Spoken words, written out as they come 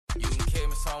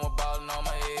me someone ballin' on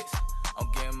my ex.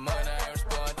 I'm getting money, I ain't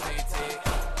responding to your text.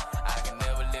 I can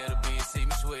never let a bitch see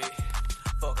me sweat.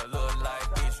 Fuck a little life,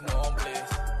 bitch, you know I'm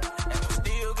blessed. And I'm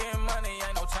still getting money,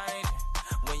 ain't no changing.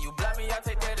 When you block me, I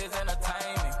take that as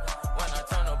entertainment. When I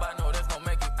turn up, I know that's gonna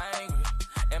make you angry.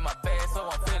 In my bag, so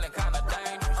I'm feeling kinda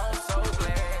dangerous. I'm so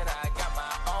glad I got my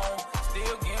own.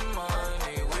 Still getting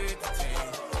money with the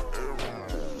team.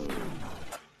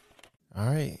 All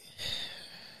right.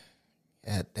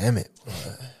 God damn it.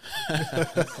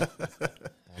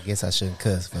 I guess I shouldn't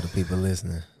cuss for the people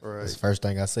listening. Right. The first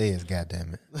thing I say is God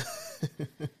damn it.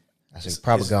 I should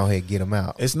probably go ahead and get them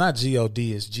out. It's not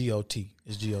G-O-D, it's G-O-T.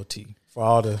 It's G-O-T. For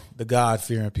all the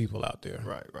God-fearing people out there.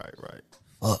 Right.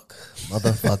 Fuck.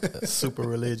 Motherfucker. Super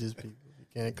religious people. You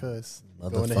can't cuss.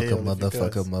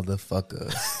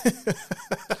 Motherfucker.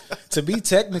 To be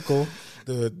technical,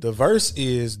 the verse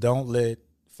is don't let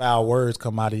foul words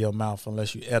come out of your mouth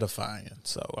unless you're edifying.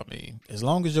 So, I mean, as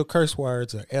long as your curse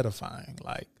words are edifying,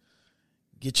 like,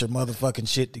 get your motherfucking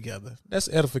shit together. That's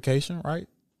edification, right?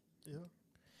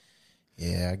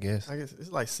 Yeah, I guess.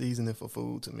 It's like seasoning for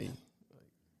food to me.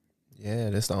 Yeah,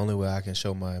 that's the only way I can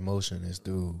show my emotion is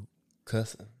through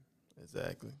cussing.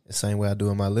 Exactly. The same way I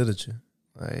do in my literature.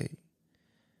 Like,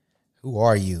 who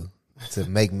are you to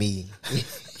make me?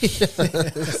 You know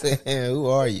what I'm saying? Who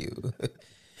are you?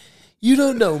 You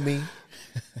don't know me.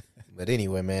 But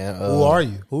anyway, man. Who are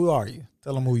you? Who are you?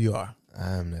 Tell them who you are.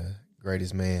 I am the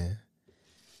greatest man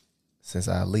since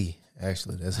Ali.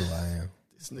 Actually, that's who I am.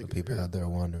 For people out there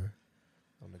wondering.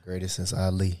 I'm the greatest since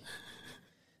Ali.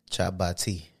 Chopped by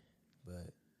T.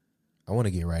 But I want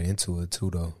to get right into it,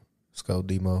 too, though. Let's go,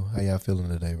 Demo. How y'all feeling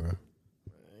today, bro?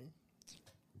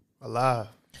 Alive.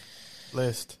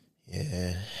 Blessed.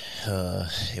 Yeah.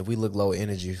 If we look low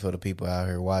energy for the people out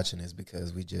here watching, it's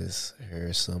because we just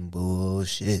heard some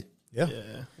bullshit. Yeah.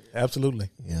 Absolutely.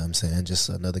 You know what I'm saying? Just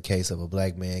another case of a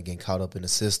black man getting caught up in the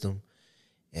system.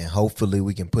 And hopefully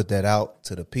we can put that out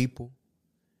to the people.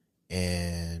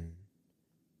 And,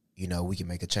 you know, we can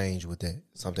make a change with that.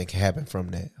 Something can happen from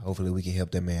that. Hopefully we can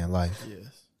help that man life.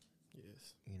 Yes.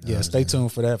 You know Stay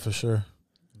tuned for that for sure.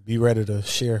 Be ready to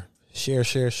share,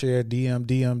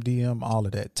 DM, all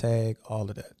of that, tag, all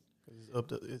of that.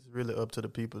 It's really up to the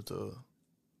people to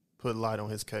put light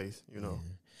on his case, you know. Yeah.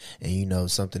 And, you know,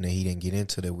 something that he didn't get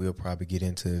into that we'll probably get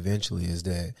into eventually is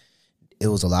that it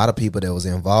was a lot of people that was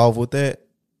involved with that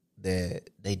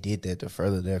they did that to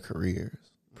further their careers,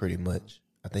 pretty much.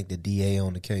 I think the DA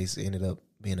on the case ended up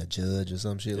being a judge or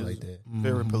some shit like that.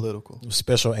 Very political.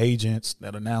 Special agents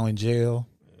that are now in jail.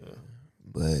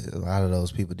 But a lot of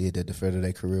those people did that to further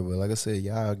their career. But like I said,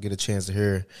 y'all get a chance to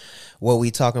hear what we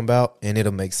talking about, and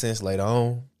it'll make sense later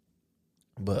on.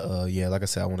 But, yeah, like I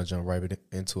said, I want to jump right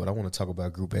into it. I want to talk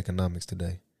about group economics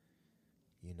today,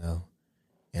 you know.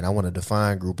 And I want to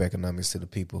define group economics to the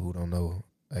people who don't know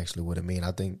actually what it means.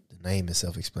 I think the name is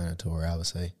self-explanatory, I would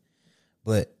say.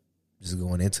 But just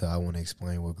going into it, I want to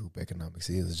explain what group economics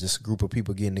is. It's just a group of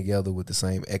people getting together with the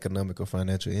same economic or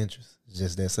financial interests. It's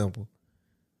just that simple,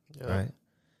 right?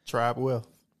 Tribe wealth.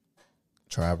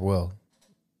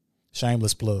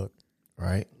 Shameless plug.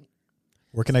 Right?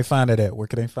 Where can they find it at?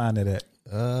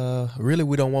 Really,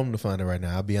 we don't want them to find it right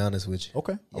now. I'll be honest with you.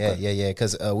 Okay. Yeah.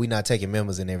 Because we're not taking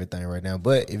members and everything right now.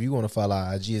 But if you want to follow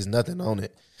our IG, it's nothing on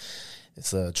it.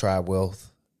 It's a Tribe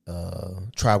Wealth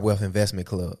Investment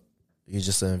Club. It's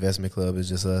just an investment club. It's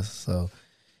just us. So,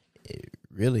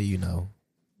 really, you know,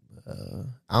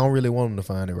 I don't really want them to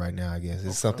find it right now, I guess.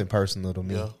 It's something personal to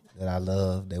me that I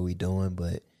love that we doing.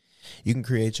 But you can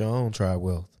create your own Tribe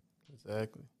Wealth.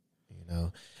 Exactly. You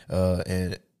know,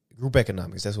 and group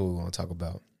economics, that's what we want to talk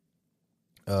about.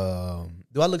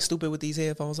 Do I look stupid with these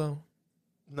headphones on?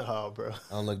 No, bro.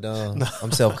 I don't look dumb. No.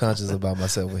 I'm self-conscious about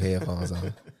myself with headphones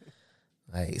on.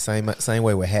 Like, same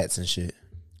way with hats and shit.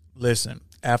 Listen,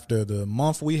 after the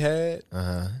month we had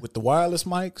with the wireless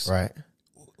mics, right?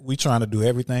 We trying to do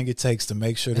everything it takes to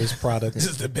make sure this product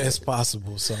is the best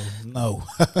possible. So, no.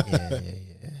 Yeah.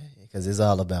 Because it's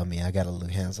all about me. I got to look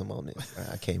handsome on it.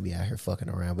 I can't be out here fucking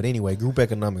around. But anyway, group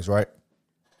economics, right?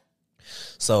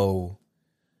 So,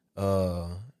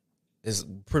 it's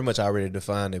pretty much already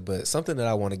defined it. But something that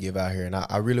I want to give out here, and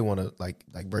I really want to like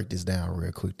break this down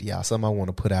real quick to y'all. Something I want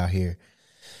to put out here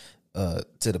to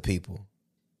the people.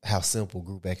 How simple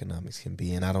group economics can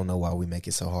be, and I don't know why we make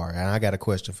it so hard. And I got a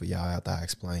question for y'all after I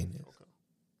explain this.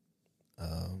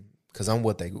 Because I'm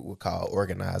what they would call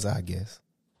organizer, I guess.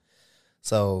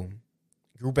 So,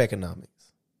 group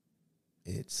economics.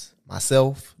 It's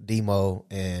myself, Demo,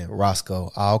 and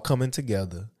Roscoe all coming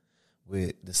together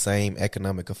with the same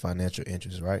economic or financial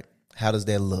interests, right? How does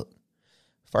that look?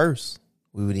 First,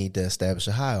 we would need to establish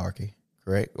a hierarchy,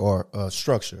 correct? Or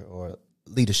structure or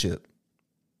leadership.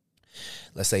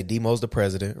 Let's say Demo's the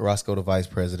president, Roscoe the vice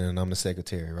president, and I'm the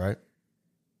secretary, right?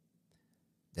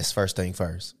 That's first thing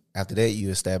first. After that, you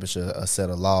establish a set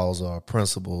of laws or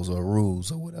principles or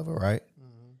rules or whatever, right?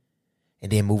 Mm-hmm.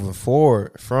 And then moving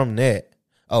forward from that,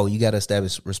 you got to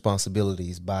establish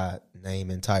responsibilities by name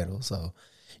and title. So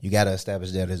you got to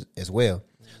establish that as well.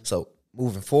 Mm-hmm. So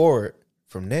moving forward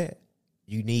from that,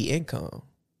 you need income.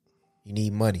 You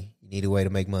need money. You need a way to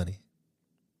make money.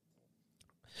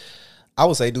 I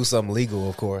would say do something legal,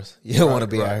 of course. You don't want to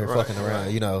be out here fucking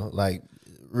around, like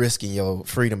risking your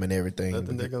freedom and everything.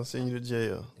 Nothing they're going to send you to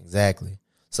jail. Exactly.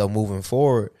 So moving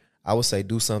forward, I would say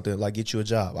do something like get you a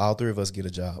job. All three of us get a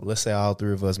job. Let's say all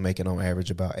three of us making on average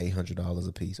about $800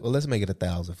 a piece. Well, let's make it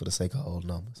 $1,000 for the sake of old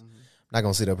numbers. Mm-hmm. I'm not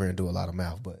going to sit up here and do a lot of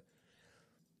math, but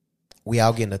we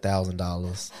all getting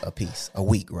 $1,000 a piece a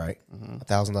week, right? Mm-hmm.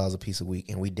 $1,000 a piece a week.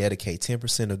 And we dedicate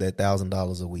 10% of that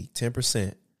 $1,000 a week,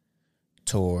 10%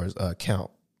 towards account,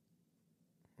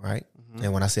 right? Mm-hmm.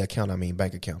 And when I say account, I mean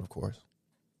bank account, of course.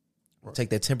 Right. Take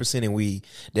that 10% and we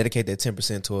dedicate that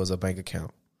 10% towards a bank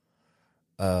account.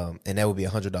 And that would be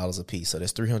 $100 a piece. So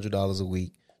that's $300 a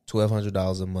week,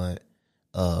 $1,200 a month.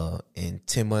 In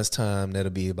 10 months' time,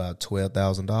 that'll be about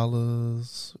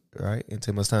 $12,000, right? In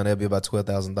 10 months' time, that'll be about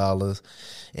 $12,000,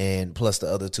 and plus the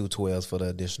other 2 12s for the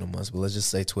additional months. But let's just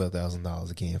say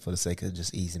 $12,000 again for the sake of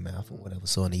just easy math or whatever.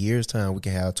 So in a year's time, we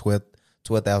can have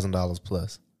 $12,000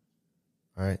 plus,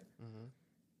 all right? Mm-hmm.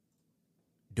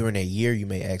 During that year, you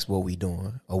may ask what we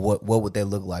doing or what would that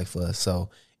look like for us.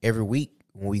 So every week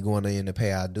when we going in to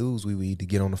pay our dues, we would either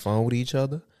get on the phone with each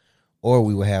other or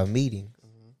we would have meetings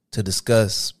to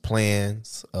discuss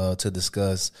plans, to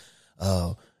discuss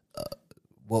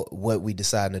what we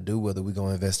deciding to do, whether we're going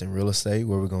to invest in real estate,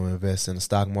 whether we're going to invest in the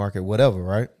stock market, whatever,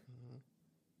 right? Mm-hmm.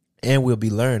 And we'll be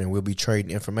learning. We'll be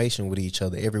trading information with each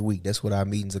other every week. That's what our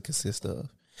meetings will consist of.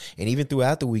 And even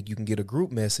throughout the week, you can get a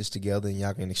group message together and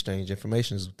y'all can exchange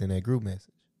information within that group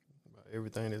message. About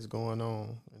everything that's going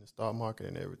on in the stock market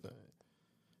and everything.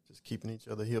 Just keeping each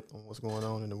other hip on what's going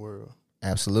on in the world.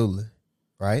 Absolutely.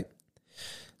 Right?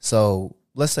 So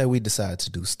let's say we decide to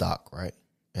do stock, right?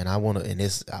 And I want to, and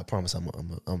this, I promise I'm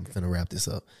finna wrap this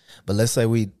up. But let's say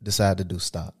we decide to do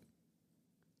stock.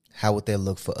 How would that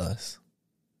look for us?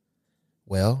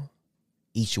 Well,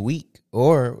 each week,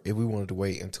 or if we wanted to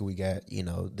wait until we got,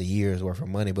 the year's worth of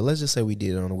money, but let's just say we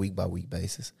did it on a week by week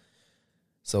basis.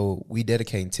 So we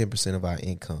dedicate 10% of our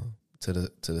income to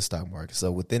the stock market.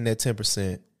 So within that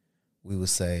 10%, we would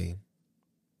say,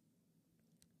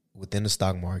 within the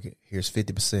stock market, here's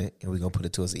 50%, and we're going to put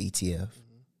it towards an ETF.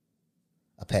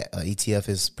 Mm-hmm. A ETF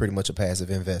is pretty much a passive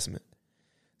investment.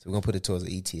 So we're going to put it towards an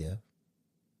ETF,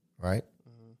 right?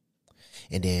 Mm-hmm.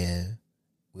 And then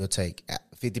we'll take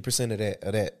 50%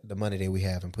 of that, the money that we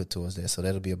have, and put towards that. So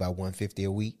that'll be about $150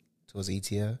 a week towards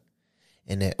ETF.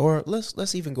 And that, or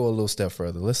let's even go a little step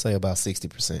further. Let's say about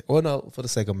 60%. Or no, for the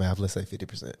sake of math, let's say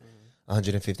 50%.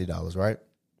 $150, right?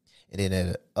 And then at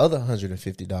the other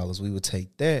 $150, we would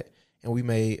take that and we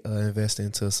may invest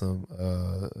into some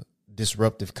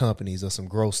disruptive companies or some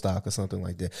growth stock or something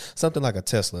like that. Something like a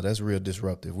Tesla, that's real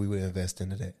disruptive. We would invest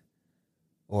into that.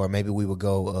 Or maybe we would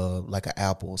go like an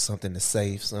Apple, something that's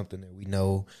safe, something that we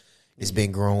know it's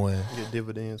been growing. You get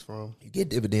dividends from. You get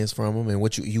dividends from them. And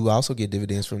what you also get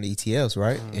dividends from the ETFs,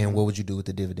 right? Mm-hmm. And what would you do with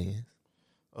the dividends?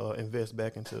 Invest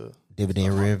back into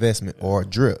dividend reinvestment or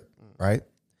DRIP, right?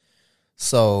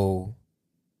 So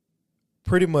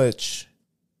pretty much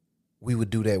we would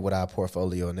do that with our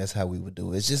portfolio, and that's how we would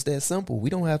do it. It's just that simple. It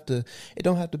don't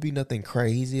have to be nothing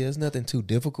crazy. There's nothing too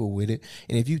difficult with it.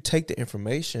 And if you take the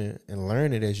information and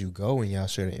learn it as you go and y'all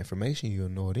share the information, you'll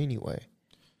know it anyway.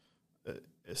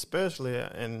 Especially,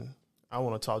 and I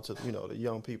want to talk to, the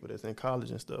young people that's in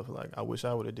college and stuff. Like, I wish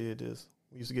I would have did this.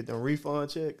 We used to get them refund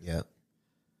checks. Yeah.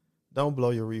 Don't blow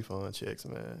your refund checks,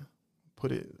 man.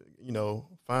 Put it,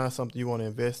 find something you want to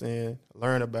invest in,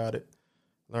 learn about it,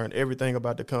 learn everything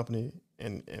about the company,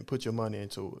 and put your money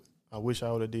into it. I wish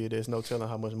I would have did. There's no telling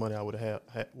how much money I would have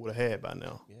had by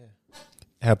now. Yeah,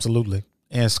 absolutely.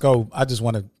 And Scope, I just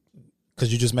want to,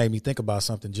 because you just made me think about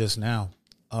something just now.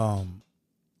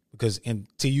 Because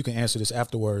T, you can answer this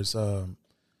afterwards.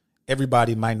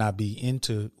 Everybody might not be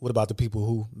into. What about the people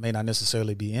who may not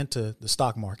necessarily be into the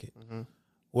stock market? Mm-hmm.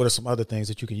 What are some other things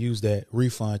that you can use that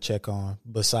refund check on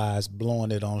besides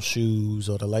blowing it on shoes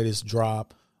or the latest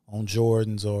drop on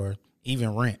Jordans or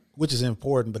even rent, which is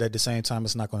important, but at the same time,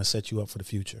 it's not going to set you up for the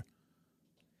future?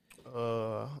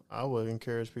 I would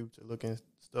encourage people to look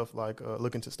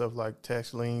into stuff like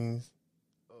tax liens,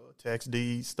 tax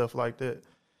deeds, stuff like that.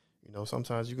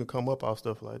 Sometimes you can come up off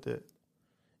stuff like that.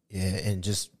 Yeah, and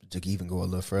just to even go a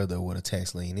little further, what a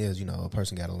tax lien is, you know, a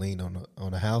person got a lien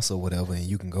on a house or whatever, and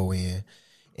you can go in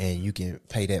and you can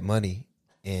pay that money,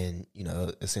 and you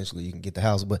know, essentially you can get the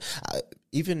house. But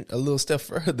even a little step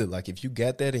further, like if you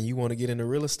got that and you want to get into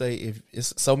real estate, if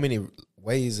it's so many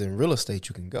ways in real estate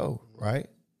you can go, right?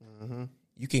 Mm-hmm.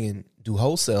 You can do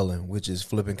wholesaling, which is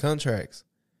flipping contracts.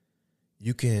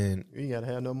 You can. You ain't gotta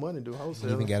have no money to do wholesale.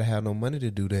 You even gotta have no money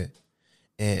to do that.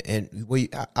 And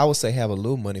I would say have a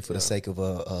little money for the sake of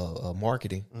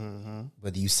marketing. Mm-hmm.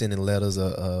 Whether you sending letters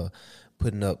or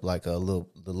putting up like the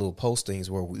little postings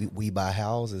where we buy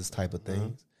houses type of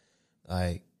things,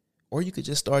 like, or you could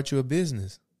just start you a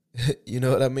business. You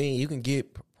know what I mean? You can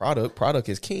get product. Product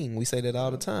is king. We say that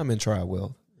all the time in Try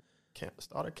Wealth.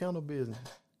 Start a candle business.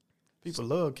 People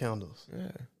love candles. Yeah.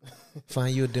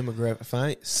 Find you a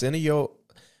demographic.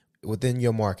 Within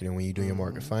your marketing, when you do your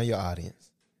marketing, find your audience.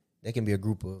 That can be a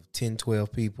group of 10,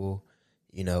 12 people.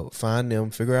 You know, find them,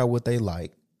 figure out what they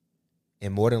like.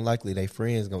 And more than likely, their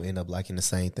friends going to end up liking the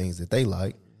same things that they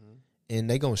like. And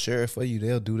they going to share it for you.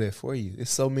 They'll do that for you. There's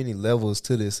so many levels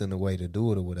to this in the way to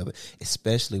do it or whatever,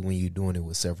 especially when you're doing it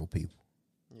with several people.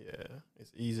 Yeah,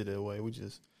 it's easy that way.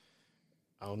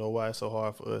 I don't know why it's so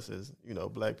hard for us as, you know,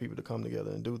 black people to come together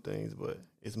and do things, but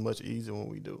it's much easier when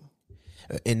we do.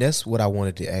 And that's what I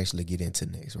wanted to actually get into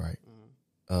next, right?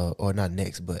 Or not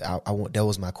next, but that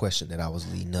was my question that I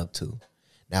was leading up to.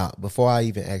 Now, before I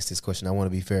even ask this question, I want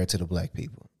to be fair to the black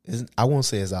people. I won't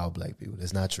say it's all black people.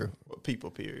 That's not true. Well, people,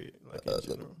 period. Like in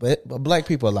general. But black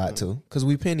people a lot too, because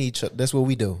we pin each other. That's what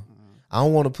we do. I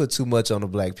don't want to put too much on the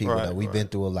black people. Right, though. We've been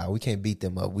through a lot. We can't beat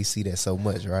them up. We see that so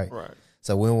much, right? Right.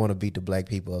 So we don't want to beat the black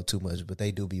people up too much, but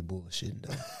they do be bullshitting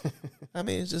though. I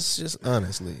mean, it's just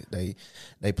honestly,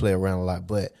 they play around a lot.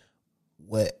 But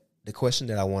what the question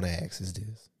that I want to ask is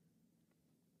this: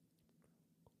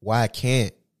 why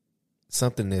can't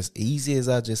something as easy as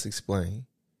I just explained?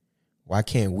 Why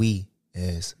can't we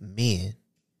as men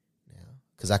now?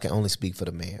 Because I can only speak for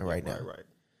the man right now. Right.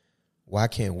 Why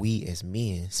can't we as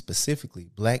men, specifically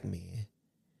black men,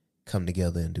 come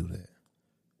together and do that?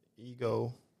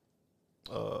 Ego,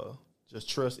 just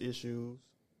trust issues.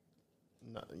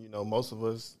 You know, most of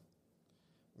us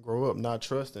grow up not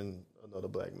trusting another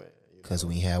black man. Because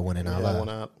we had one in our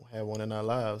lives. Had one in our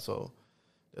lives, so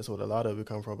that's what a lot of it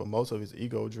come from. But most of it's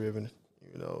ego driven.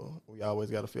 You know, we always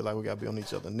got to feel like we got to be on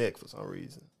each other's neck for some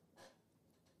reason.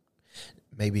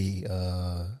 Maybe,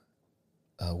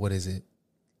 what is it?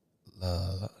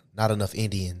 Not enough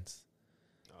Indians.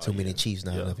 Too many chiefs,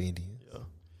 not enough Indians. Yeah.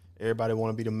 Everybody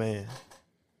want to be the man.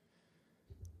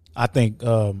 I think,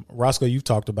 Roscoe, you've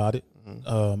talked about it.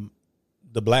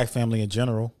 The black family in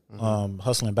general,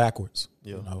 hustling backwards.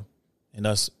 Yeah. You know, and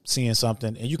us seeing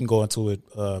something, and you can go into it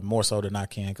more so than I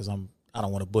can because I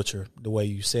don't want to butcher the way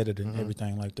you said it and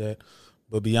everything like that.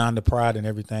 But beyond the pride and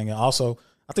everything, and also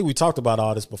I think we talked about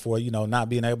all this before. You know, not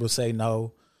being able to say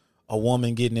no, a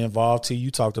woman getting involved too.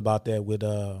 You talked about that with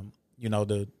you know,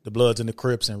 the Bloods and the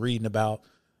Crips and reading about.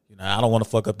 You know, I don't want to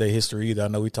fuck up their history either. I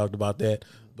know we talked about that,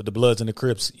 but the Bloods and the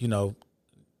Crips, you know,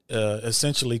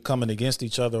 essentially coming against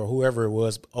each other or whoever it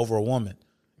was over a woman.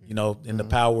 You know, in the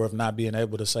power of not being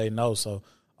able to say no. So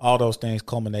all those things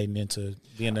culminating into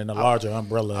being in a larger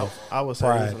umbrella of I would say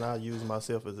pride. this, and I'll use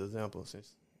myself as an example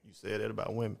since you said that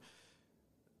about women.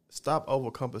 Stop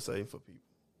overcompensating for people.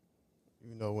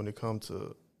 You know, when it comes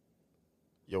to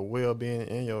your well-being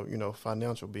and your, you know,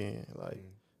 financial being. Like,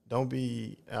 don't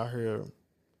be out here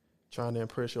trying to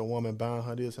impress your woman, buying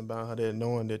her this and buying her that,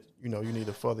 knowing that, you know, you need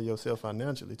to further yourself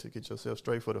financially to get yourself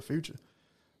straight for the future.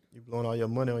 You blowing all your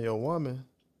money on your woman.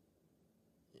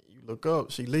 You look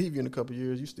up, she leave you in a couple of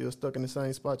years, you still stuck in the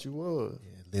same spot you was.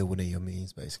 Yeah, live within your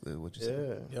means, basically, what you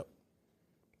said. Yeah. Yep.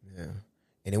 Yeah.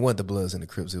 And it wasn't the Bloods and the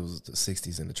Crips, it was the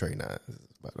 60s and the Trey Nines,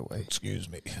 by the way. Excuse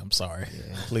me. I'm sorry.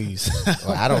 Yeah. Please.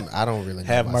 Well, I don't really know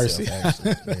Have myself, mercy.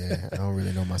 actually. Yeah, I don't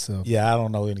really know myself. Yeah, I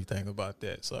don't know anything about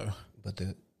that. So But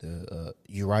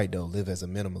you're right though. Live as a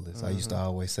minimalist. I used to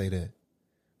always say that.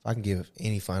 If I can give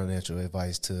any financial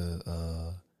advice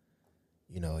to,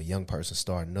 you know, a young person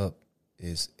starting up,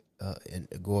 is and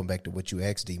going back to what you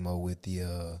asked Demo with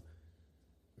the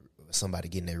somebody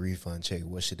getting their refund check.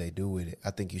 What should they do with it?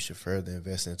 I think you should further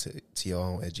invest into your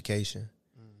own education.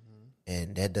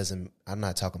 And that doesn't. I'm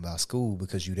not talking about school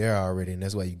because you're there already, and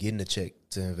that's why you're getting the check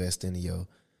to invest into your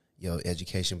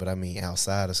education. But I mean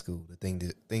outside of school,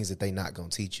 things that they not gonna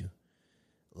teach you,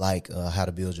 like how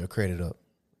to build your credit up,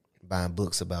 buying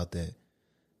books about that,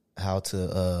 how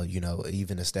to you know,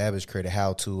 even establish credit,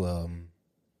 how to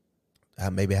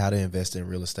maybe how to invest in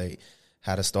real estate,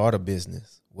 how to start a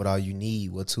business, what all you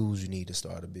need, what tools you need to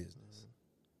start a business,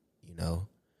 you know,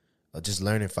 just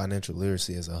learning financial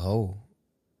literacy as a whole.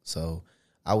 So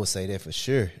I would say that for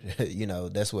sure. You know,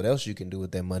 that's what else you can do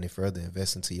with that money, further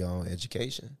invest into your own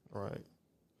education. Right.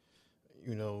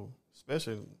 You know,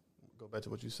 especially go back to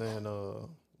what you're saying,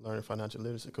 learning financial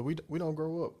literacy, because we don't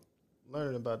grow up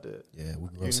learning about that. Yeah, we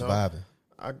grew You up know, surviving.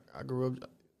 I grew up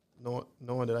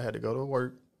knowing that I had to go to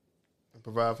work and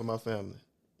provide for my family.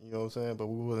 You know what I'm saying? But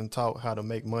we wasn't taught how to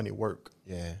make money work.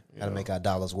 Yeah, You how to know. make our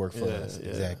dollars work for Yeah, us. yeah.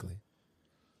 Exactly.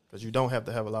 Because you don't have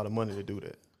to have a lot of money to do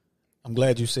that. I'm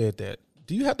glad you said that.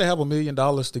 Do you have to have $1 million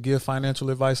to give financial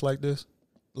advice like this?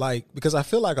 Like, because I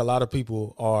feel like a lot of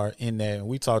people are in there, and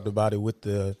we talked about it with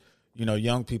the,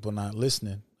 young people not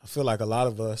listening. I feel like a lot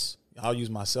of us, I'll use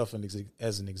myself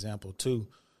as an example too,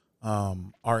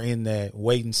 are in that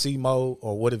wait and see mode,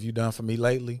 or what have you done for me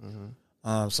lately?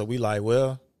 Mm-hmm. So we like,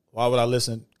 well, why would I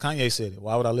listen? Kanye said it.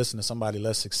 Why would I listen to somebody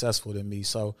less successful than me?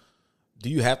 So do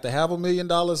you have to have $1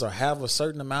 million or have a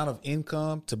certain amount of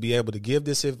income to be able to give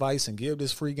this advice and give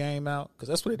this free game out? Because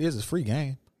that's what it is. It's free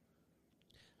game.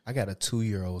 I got a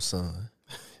 2-year-old son.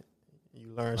 You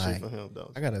learn shit from him,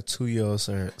 though. I got a 2-year-old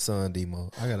son, Demo.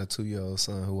 I got a 2-year-old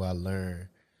son who I learn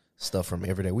stuff from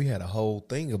every day. We had a whole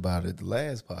thing about it the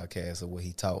last podcast of what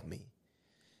he taught me.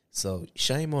 So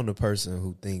shame on the person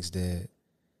who thinks that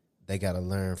they got to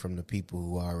learn from the people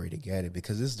who already got it,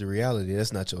 because it's the reality.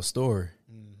 That's not your story.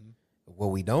 What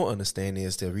we don't understand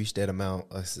is to reach that amount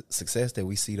of success that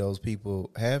we see those people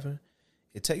having,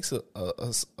 it takes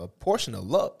a portion of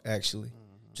luck, actually.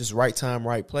 Just right time,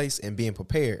 right place, and being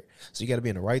prepared. So you got to be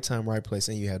in the right time, right place,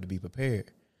 and you have to be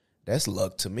prepared. That's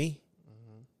luck to me,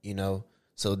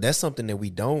 So that's something that we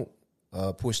don't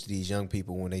push to these young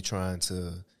people when they trying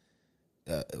to,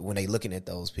 when they looking at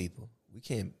those people. We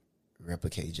can't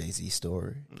replicate Jay-Z's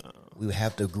story. No. We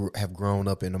have to have grown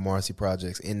up in the Marcy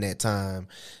Projects in that time,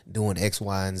 doing X,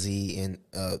 Y, and Z, and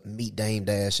meet Dame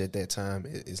Dash at that time.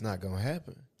 It's not going to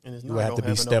happen. And it's You not have to gonna be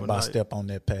happen step by overnight. step on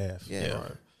that path. Yeah.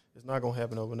 Right. It's not gonna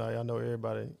happen overnight. I know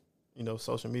everybody,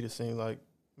 social media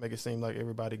make it seem like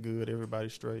everybody good, everybody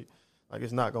straight. Like,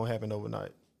 it's not gonna happen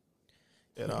overnight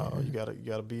at all. You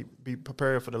gotta be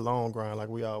prepared for the long grind, like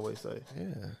we always say.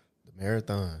 Yeah, the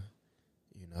marathon.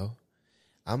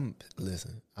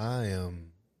 I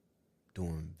am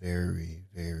doing very,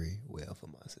 very well for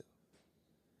myself.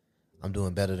 I'm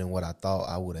doing better than what I thought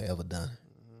I would have ever done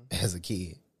as a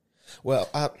kid. Well,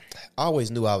 I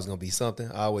always knew I was gonna be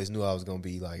something. I always knew I was gonna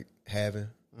be like having,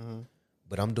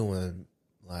 but I'm doing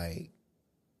like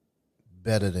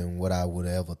better than what I would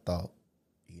have ever thought.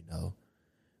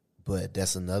 But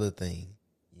that's another thing,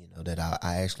 that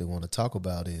I actually want to talk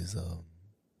about is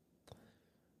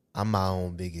I'm my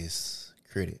own biggest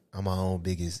critic. I'm my own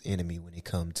biggest enemy when it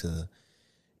comes to,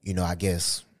 I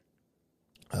guess,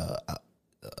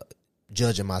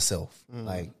 judging myself.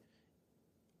 Like,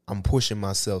 I'm pushing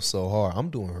myself so hard. I'm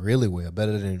doing really well,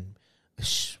 better than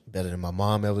my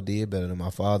mom ever did, better than my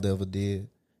father ever did.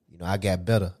 I got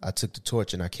better. I took the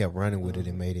torch and I kept running with it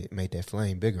and made that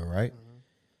flame bigger, right?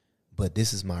 But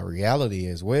this is my reality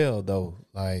as well, though.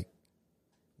 Like,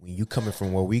 when you coming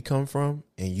from where we come from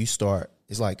and you start,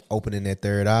 it's like opening that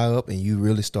third eye up and you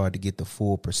really start to get the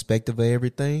full perspective of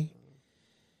everything.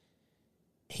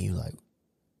 And you like,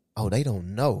 oh, they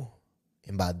don't know.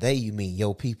 And by they, you mean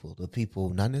your people, the people,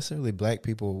 not necessarily black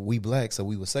people. We black, so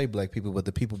we would say black people, but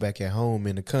the people back at home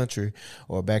in the country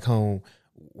or back home,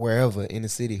 wherever in the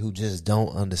city, who just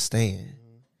don't understand.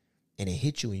 And it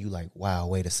hit you and you like, wow,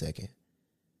 wait a second.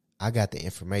 I got the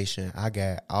information. I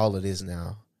got all of this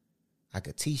now. I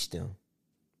could teach them.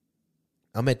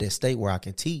 I'm at that state where I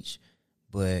can teach,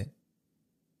 but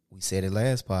we said it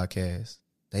last podcast,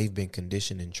 they've been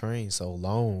conditioned and trained so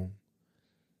long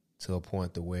to a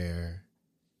point to where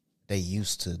they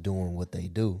used to doing what they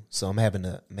do. So I'm having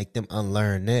to make them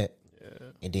unlearn that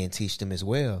and then teach them as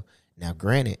well. Now,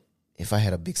 granted, if I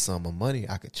had a big sum of money,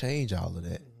 I could change all of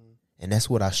that. And that's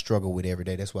what I struggle with every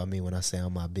day. That's what I mean when I say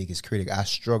I'm my biggest critic. I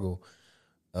struggle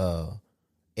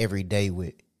every day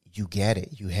with, you got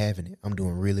it, you having it. I'm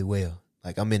doing really well.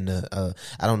 Like, I'm in the,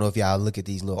 I don't know if y'all look at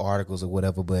these little articles or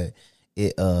whatever, but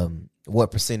it,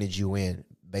 what percentage you in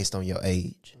based on your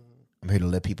age. I'm here to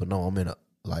let people know I'm in a,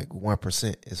 like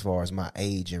 1% as far as my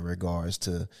age in regards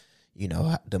to,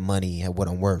 the money and what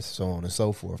I'm worth, so on and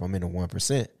so forth. I'm in the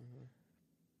 1%.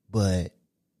 But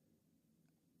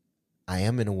I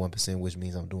am in the 1%, which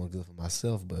means I'm doing good for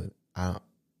myself, but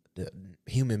the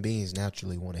human beings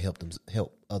naturally want to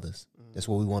help others. That's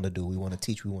what we want to do. We want to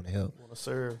teach. We want to help. Want to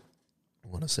serve. I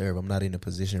want to serve. I'm not in a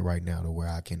position right now to where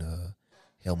I can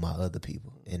help my other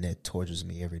people, and that tortures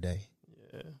me every day.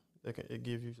 Yeah, It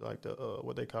give you like the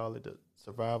what they call it, the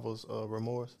survivor's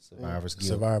remorse. Survivor's guilt.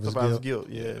 Survivor's guilt.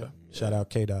 Yeah. Shout out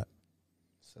K Dot.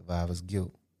 Survivor's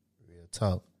guilt. Real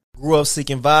talk. Grew up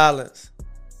seeking violence,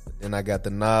 but then I got the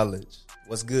knowledge.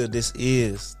 What's good? This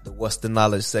is the What's the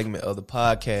Knowledge segment of the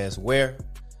podcast where,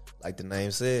 like the name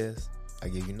says, I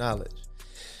give you knowledge.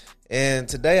 And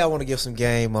today I want to give some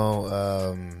game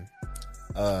on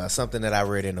something that I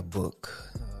read in a book.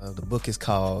 The book is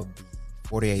called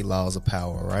 48 Laws of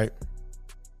Power, right?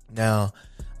 Now,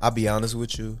 I'll be honest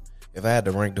with you. If I had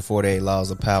to rank the 48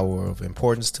 Laws of Power of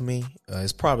importance to me,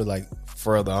 it's probably like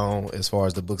further on as far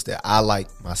as the books that I like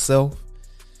myself.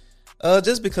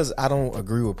 Just because I don't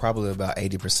agree with probably about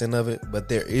 80% of it, but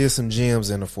there is some gems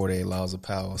in the 48 Laws of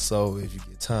Power. So if you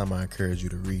get time, I encourage you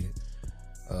to read it.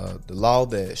 The law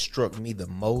that struck me the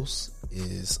most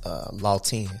is Law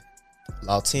 10.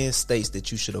 Law 10 states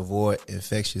that you should avoid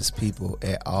infectious people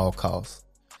at all costs.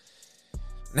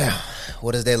 Now,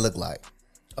 what does that look like?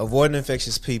 Avoiding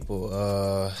infectious people,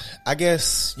 I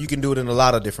guess you can do it in a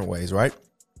lot of different ways, right?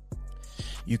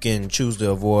 You can choose to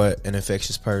avoid an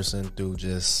infectious person through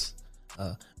just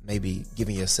maybe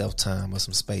giving yourself time or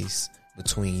some space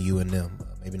between you and them.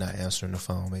 Maybe not answering the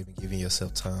phone, maybe giving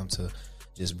yourself time to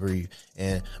just breathe.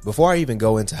 And before I even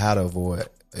go into how to avoid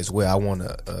as well, I want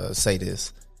to say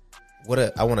this.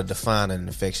 I want to define an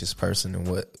infectious person and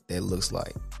what that looks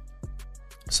like.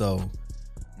 So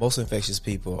most infectious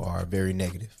people are very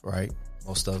negative, right?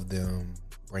 Most of them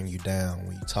bring you down.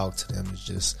 When you talk to them, it's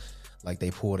just like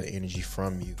they pull the energy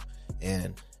from you.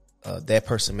 And that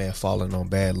person may have fallen on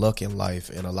bad luck in life.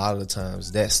 And a lot of the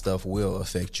times that stuff will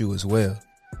affect you as well.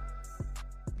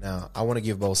 Now, I want to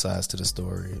give both sides to the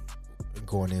story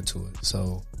going into it.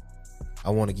 So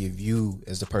I want to give you,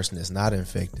 as the person that's not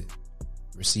infected,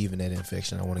 receiving that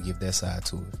infection, I want to give that side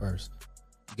to it first.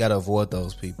 You got to avoid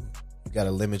those people. You got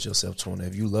to limit yourself to them.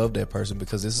 If you love that person,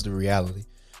 because this is the reality,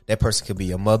 that person could be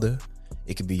your mother,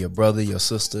 it could be your brother, your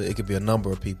sister, it could be a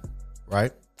number of people,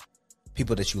 right?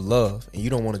 People that you love, and you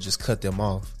don't want to just cut them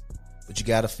off, but you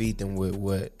got to feed them with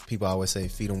what people always say,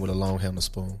 feed them with a long handle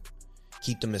spoon.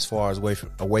 Keep them as far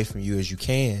away from you as you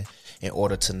can in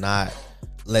order to not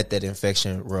let that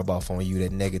infection rub off on you,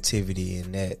 that negativity,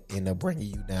 and that end up bringing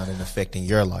you down and affecting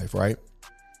your life, right?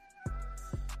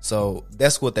 So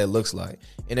that's what that looks like.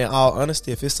 And in all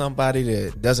honesty, if it's somebody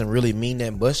that doesn't really mean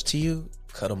that much to you,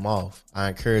 cut them off. I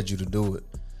encourage you to do it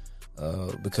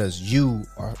because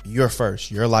you're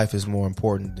first. Your life is more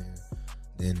important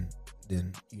than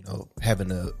having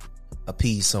to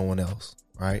appease someone else,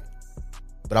 right?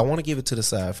 But I want to give it to the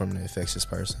side from the infectious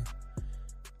person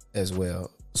as well.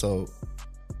 So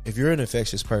if you're an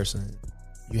infectious person,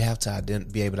 you have to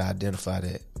be able to identify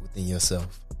that within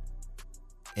yourself.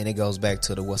 And it goes back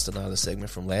to the What's the Knowledge segment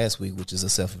from last week, which is a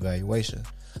self-evaluation.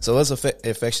 So as an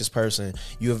infectious person,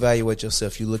 you evaluate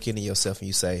yourself, you look into yourself and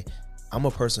you say, I'm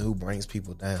a person who brings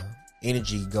people down.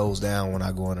 Energy goes down when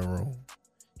I go in a room.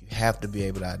 You have to be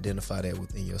able to identify that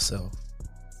within yourself.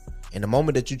 And the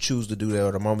moment that you choose to do that,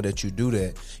 or the moment that you do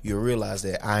that, you'll realize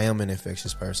that I am an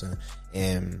infectious person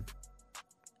and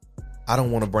I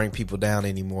don't want to bring people down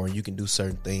anymore. You can do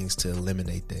certain things to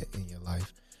eliminate that in your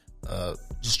life.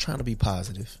 Just trying to be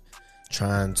positive,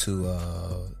 trying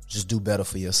to just do better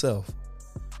for yourself.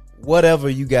 Whatever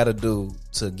you got to do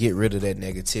to get rid of that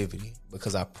negativity,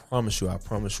 because I promise you,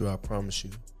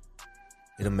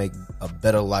 it'll make a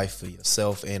better life for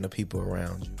yourself and the people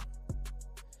around you.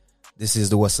 This is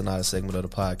the What's the Knowledge segment of the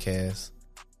podcast.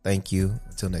 Thank you.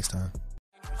 Until next time.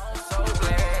 I'm so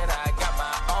glad I got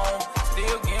my own.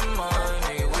 Still getting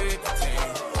money with the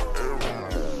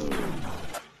team.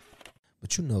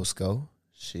 But you know, Sco,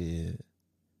 shit,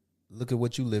 look at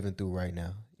what you living through right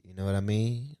now. You know what I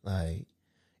mean? Like,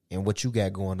 and what you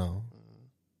got going on.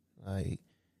 Like,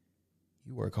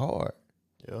 you work hard.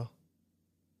 Yeah.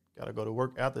 Got to go to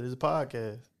work after this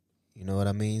podcast. You know what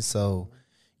I mean? So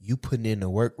you putting in the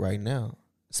work right now.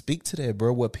 Speak to that,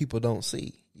 bro, what people don't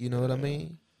see. You know what I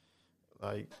mean?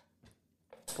 Like,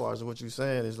 as far as what you're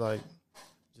saying, it's like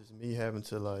just me having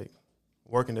to, like,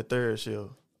 work in the third shift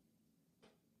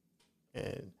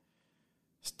and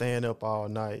staying up all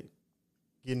night,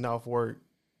 getting off work,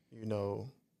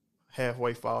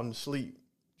 halfway falling asleep,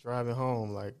 driving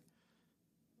home. Like,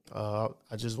 I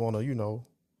just want to,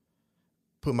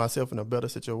 put myself in a better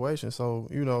situation so,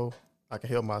 I can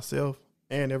help myself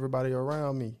and everybody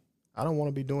around me. I don't want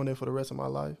to be doing it for the rest of my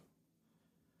life.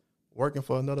 Working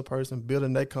for another person,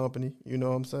 building their company, you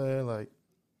know what I'm saying? Like,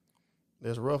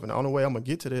 that's rough. And the only way I'm going to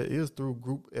get to that is through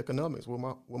group economics with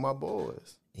my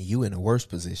boys. And you in the worst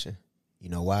position. You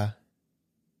know why?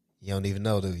 You don't even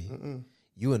know, do you? Mm-mm.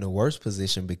 You in the worst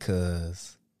position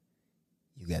because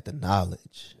You got the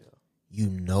knowledge. You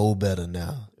know better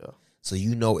now. Yeah. So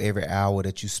you know every hour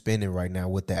that you spending right now,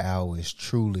 what the hour is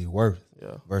truly worth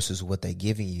versus what they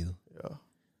giving you. Yeah.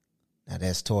 Now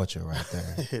that's torture right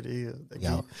there. It is.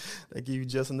 They give you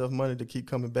just enough money to keep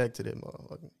coming back to that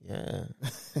motherfucker. Yeah.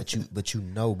 But you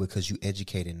know because you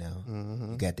educated now.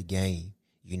 You got the game.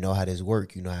 You know how this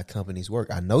work. You know how companies work.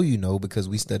 I know you know because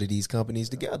we study these companies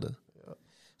together. Yeah.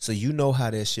 So you know how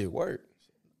that shit work.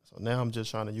 So now I'm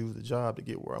just trying to use the job to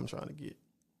get where I'm trying to get.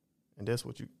 And that's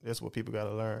what people got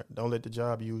to learn. Don't let the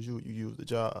job use you. You use the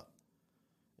job.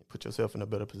 And put yourself in a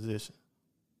better position.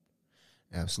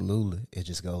 Absolutely. It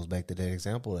just goes back to that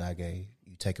example that I gave.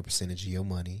 You take a percentage of your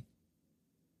money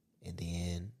and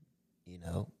then,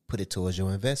 put it towards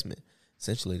your investment.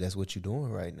 Essentially, that's what you're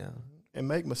doing right now. And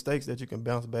make mistakes that you can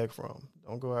bounce back from.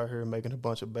 Don't go out here making a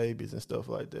bunch of babies and stuff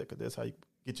like that, because that's how you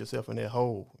get yourself in that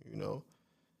hole,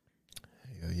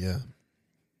 Yeah.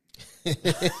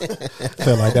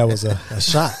 Felt like that was a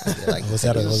shot. Like, was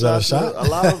that a shot? A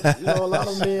lot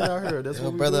of men out here. That's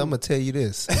what brother, I'm gonna tell you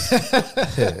this.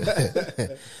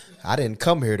 I didn't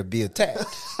come here to be attacked.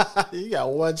 You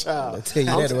got one child. I'll tell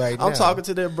you that right now. I'm talking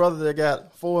to that brother that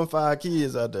got 4 and 5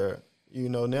 kids out there.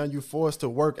 Now you're forced to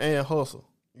work and hustle.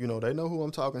 They know who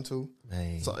I'm talking to.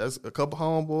 Man. So that's a couple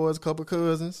homeboys, a couple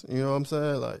cousins. You know what I'm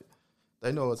saying? Like,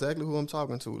 they know exactly who I'm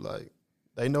talking to. Like,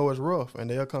 they know it's rough, and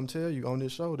they'll come tell you on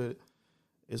this show that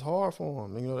it's hard for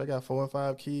them. They got 4 and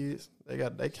 5 kids.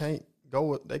 They can't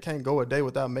go a day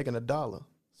without making $1.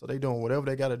 So they doing whatever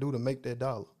they got to do to make that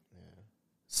 $1. Yeah.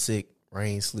 Sick,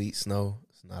 rain, sleet, snow.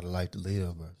 It's not a life to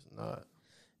live, bro.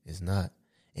 It's not.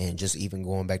 And just even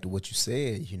going back to what you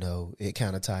said, it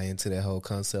kind of tie into that whole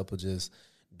concept of just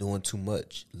doing too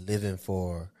much, living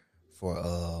for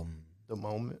the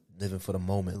moment, living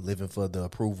for the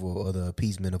approval or the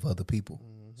appeasement of other people.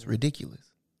 It's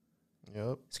ridiculous.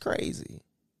 Yep, it's crazy.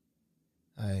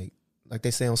 Like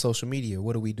they say on social media,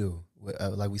 what do we do?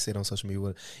 Like we said on social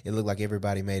media, it looked like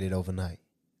everybody made it overnight.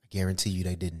 I guarantee you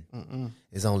they didn't.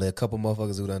 There's only a couple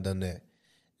motherfuckers who done that.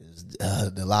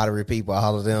 The lottery people,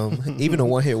 all of them, even the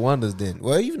one hit wonders didn't.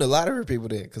 Well, even the lottery people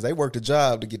did, because they worked a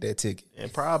job to get that ticket.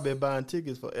 And probably been buying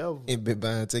tickets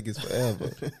forever.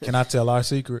 Can I tell our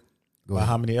secret about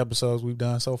how many episodes we've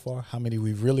done so far? How many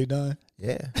we've really done?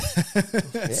 Yeah.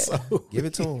 So, give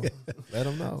it to them. Let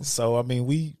them know. So,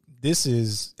 this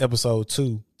is episode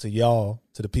 2 to y'all,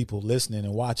 to the people listening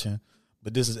and watching,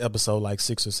 but this is episode like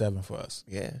 6 or 7 for us.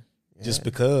 Yeah. Just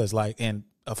because, and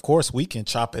of course we can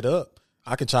chop it up.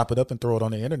 I can chop it up and throw it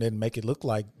on the internet and make it look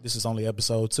like this is only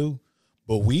episode 2.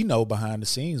 But we know behind the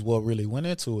scenes what really went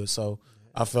into it. So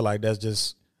I feel like that's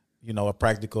just, a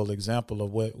practical example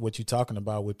of what you're talking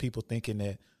about, with people thinking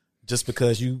that just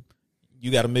because you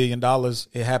got $1 million,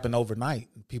 it happened overnight.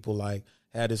 People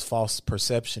had this false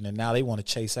perception, and now they want to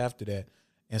chase after that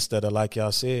instead of, like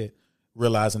y'all said,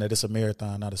 realizing that it's a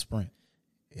marathon, not a sprint.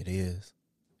 It is.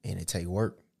 And it take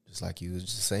work. Just like you was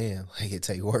just saying, it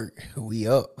take work. We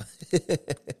up.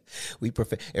 We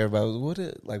perfect. Everybody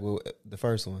was the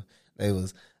first one. They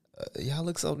was, y'all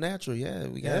look so natural. Yeah,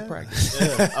 we got to practice.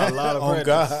 Yeah, a lot of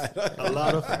practice. God. A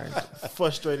lot of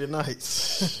frustrated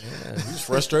nights. Yeah. You was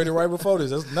frustrated right before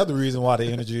this. That's another reason why the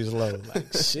energy is low.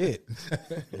 Like, shit.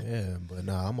 Yeah, but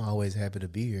no, I'm always happy to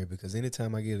be here, because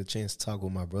anytime I get a chance to talk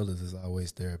with my brothers, it's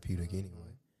always therapeutic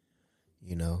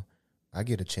anyway. I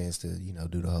get a chance to,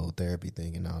 do the whole therapy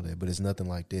thing and all that, but it's nothing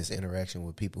like this interaction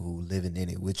with people who living in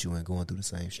it with you and going through the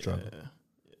same struggle. Yeah.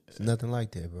 It's nothing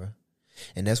like that, bro.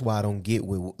 And that's why I don't get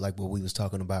what we was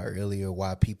talking about earlier,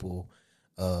 why people,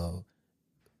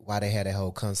 why they had that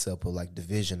whole concept of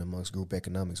division amongst group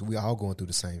economics. We all going through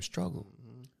the same struggle.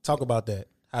 Talk about that.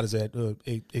 How does that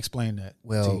explain that?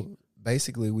 Well,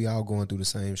 basically, we all going through the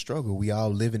same struggle. We all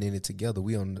living in it together.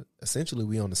 We on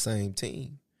the same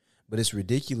team. But it's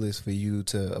ridiculous for you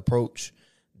to approach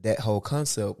that whole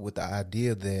concept with the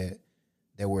idea that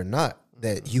we're not,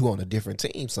 that you on a different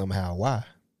team somehow. Why?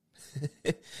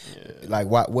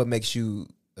 What makes you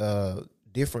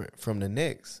different from the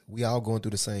next? We all going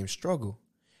through the same struggle.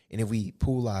 And if we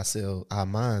pool our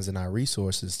minds and our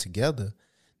resources together,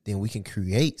 then we can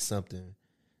create something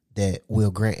that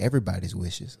will grant everybody's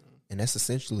wishes. And that's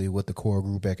essentially what the core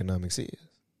group economics is.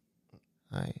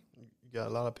 All right. You got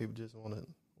a lot of people just want to,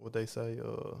 what they say,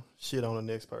 shit on the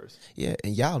next person. Yeah,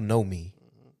 and y'all know me.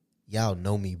 Y'all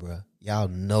know me, bro. Y'all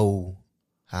know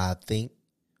how I think.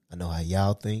 I know how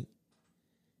y'all think.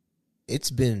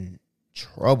 It's been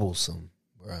troublesome,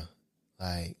 bro.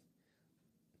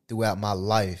 Throughout my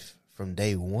life from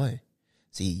day one.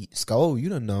 See, Skull, you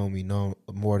done known me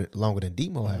longer than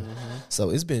Demo have. So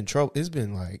it's been trouble. It's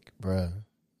been bruh,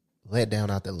 letdown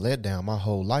after letdown. My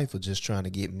whole life was just trying to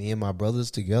get me and my brothers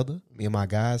together, me and my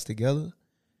guys together,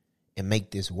 and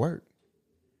make this work.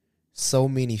 So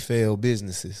many failed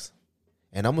businesses.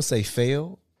 And I'm going to say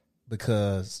failed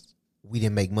because we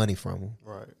didn't make money from them.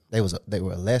 Right. They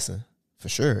were a lesson, for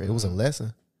sure. It was a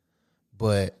lesson.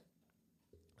 But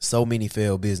so many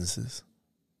failed businesses,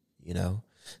 you know,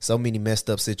 so many messed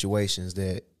up situations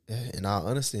that, in all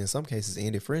honesty, in some cases,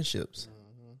 ended friendships.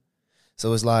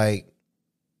 So it's like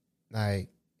I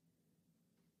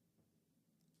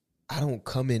don't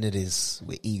come into this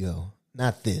with ego.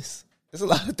 Not this. There's a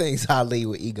lot of things I lead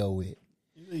with ego with.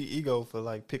 You need ego for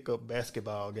like pick up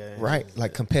basketball games. Right.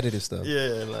 Like competitive stuff.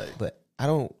 Yeah, like But I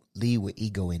don't lead with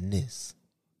ego in this.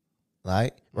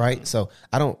 Like, right? So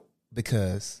I don't,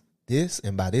 because this,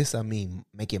 and by this I mean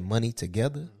making money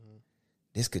together,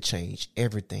 this could change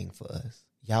everything for us.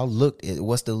 Y'all looked at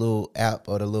what's the little app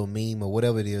or the little meme or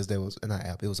whatever it is that was, not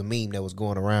app, it was a meme that was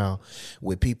going around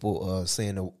with people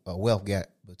saying a wealth gap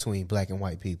between black and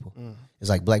white people. It's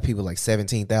like black people like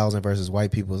 17,000 versus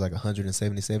white people is like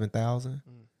 177,000.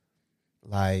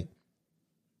 Like,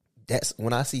 that's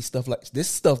when I see stuff like this,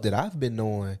 stuff that I've been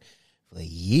knowing for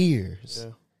years,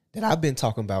 that I've been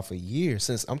talking about for years,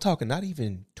 since I'm talking not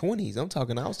even 20s. I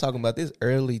was talking about this I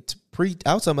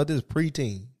was talking about this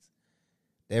preteens,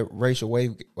 that racial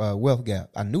wealth gap.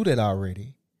 I knew that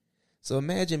already. So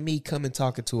imagine me coming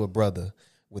talking to a brother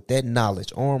with that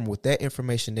knowledge, armed with that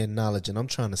information, that knowledge, and I'm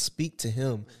trying to speak to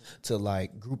him to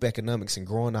like group economics and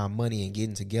growing our money and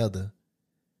getting together.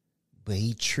 But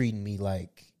he treating me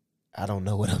like I don't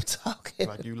know what I'm talking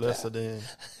like you lesser than.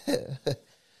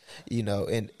 You know,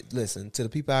 and listen, to the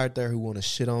people out there who want to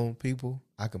shit on people,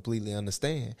 I completely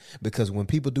understand. Because when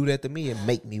people do that to me, it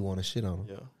make me want to shit on them.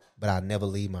 Yeah. But I never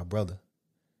leave my brother.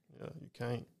 Yeah, you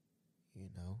can't. You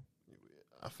know?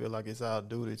 I feel like it's our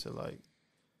duty to like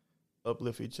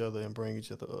uplift each other and bring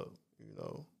each other up. You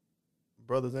know,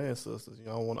 brothers and sisters. You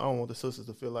know, I don't want the sisters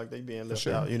to feel like they being left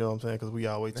out. You know what I'm saying? Because we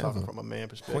always talking from a man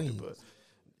perspective, Queens. but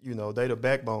you know, they the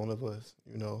backbone of us.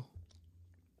 You know,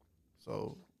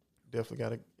 so definitely got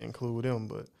to include them.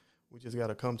 But we just got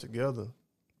to come together.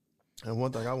 And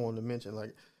one thing I wanted to mention,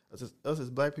 like us as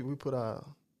black people, we put our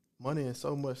money in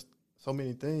so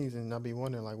many things, and I be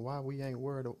wondering like why we ain't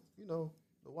worried, you know,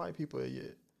 the white people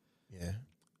yet. Yeah.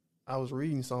 I was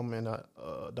reading something,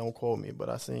 and don't quote me, but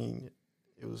I seen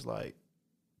it was like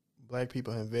black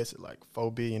people have invested like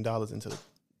 $4 billion into the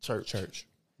church.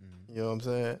 You know what I'm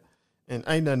saying? And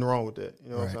ain't nothing wrong with that. You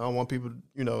know what I'm saying? I don't want people to,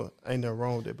 you know, ain't nothing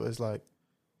wrong with it, but it's like,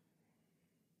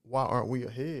 why aren't we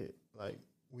ahead? Like,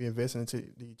 we investing into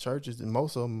the churches, and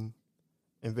most of them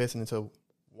investing into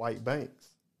white banks.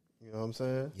 You know what I'm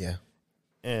saying? Yeah.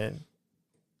 And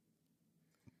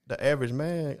the average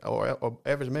man or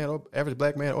average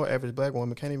black man or average black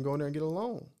woman can't even go in there and get a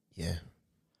loan. Yeah.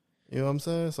 You know what I'm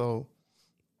saying? So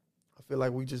I feel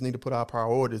like we just need to put our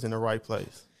priorities in the right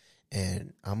place.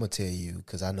 And I'm going to tell you,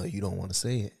 because I know you don't want to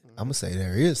say it, I'm going to say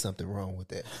there is something wrong with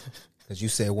that. Because you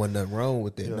said wasn't nothing wrong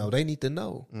with that. Yeah. No, they need to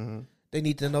know. They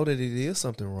need to know that it is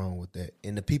something wrong with that.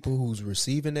 And the people who's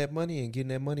receiving that money and getting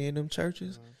that money in them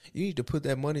churches, you need to put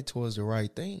that money towards the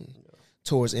right thing,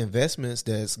 towards investments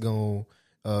that's going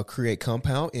to create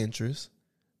compound interest,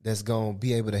 that's going to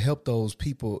be able to help those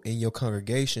people in your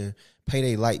congregation pay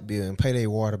their light bill and pay their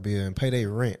water bill and pay their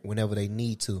rent whenever they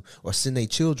need to, or send their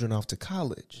children off to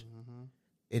college.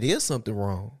 It is something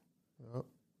wrong. Yep,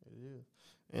 it is.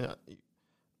 And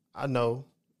I know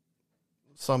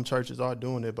some churches are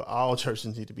doing it, but all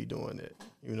churches need to be doing it.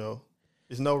 You know,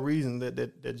 there's no reason that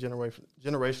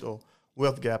generational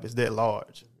wealth gap is that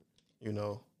large. You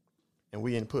know, and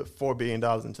we didn't put $4 billion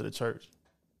into the church.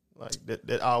 Like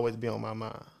that always be on my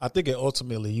mind. I think it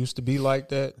ultimately used to be like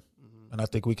that, and I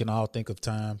think we can all think of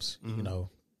times, you know,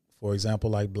 for example,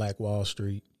 like Black Wall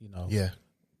Street. You know,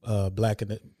 back in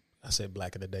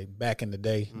the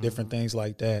day, different things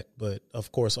like that. But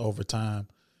of course, over time,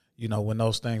 you know, when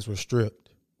those things were stripped,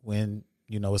 when,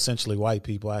 you know, essentially white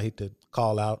people, I hate to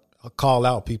call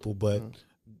out people, but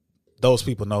those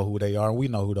people know who they are, and we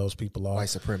know who those people are. White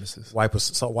supremacists. White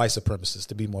supremacists,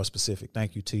 to be more specific.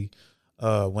 Thank you, T.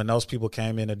 When those people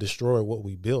came in and destroyed what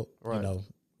we built, you know,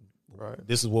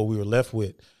 this is what we were left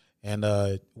with.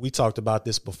 And we talked about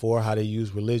this before, how they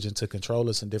use religion to control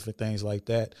us and different things like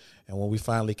that. And when we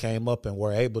finally came up and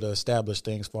were able to establish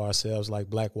things for ourselves like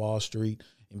Black Wall Street,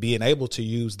 and being able to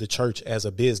use the church as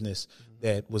a business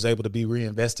that was able to be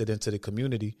reinvested into the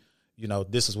community, you know,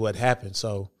 this is what happened.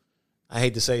 So I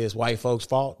hate to say it's white folks'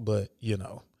 fault, but, you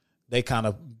know, they kind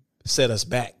of set us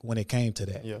back when it came to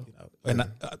that. Yeah. You know?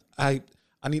 And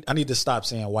I need to stop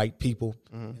saying white people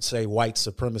and say white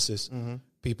supremacists,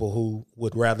 people who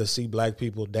would rather see black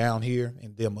people down here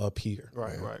and them up here.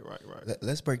 Right.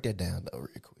 Let's break that down though, real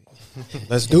quick.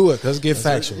 Let's do it. Let's get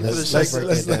factual. Let's Let's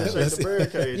shake the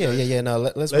barricade. Yeah. No,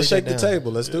 let's let's break shake the that down.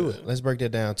 table. Let's do it. Let's break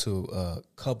that down to a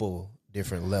couple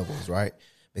different levels, right?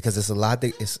 Because it's a lot.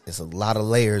 It's a lot of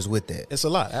layers with that. It's a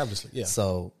lot, obviously. Yeah.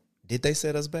 So, did they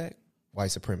set us back?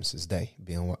 White supremacists, they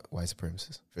being white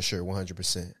supremacists for sure,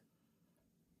 100%.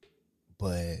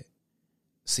 But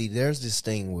see, there's this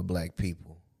thing with black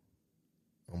people.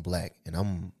 I'm black, and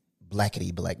I'm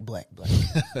blackity black.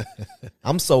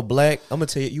 I'm so black. I'm gonna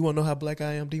tell you. You wanna know how black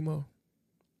I am, Demo?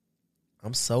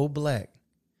 I'm so black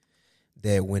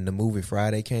that when the movie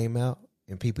Friday came out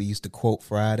and people used to quote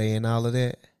Friday and all of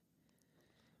that,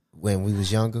 when we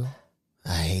was younger,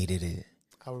 I hated it.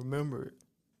 I remember it.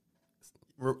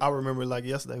 I remember like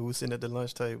yesterday we were sitting at the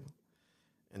lunch table,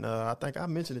 and I think I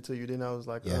mentioned it to you. Then I was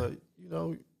like, Yeah.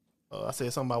 I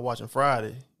said something about watching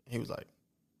Friday. And he was like,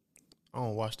 I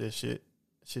don't watch that shit.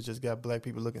 Shit just got black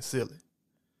people looking silly.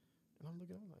 And I'm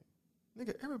looking, I'm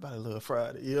like, nigga, everybody love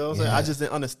Friday. You know what I'm saying? I just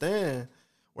didn't understand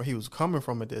where he was coming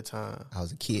from at that time. I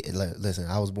was a kid. Listen,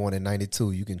 I was born in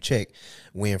 92. You can check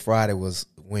when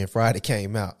Friday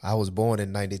came out. I was born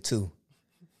in 92.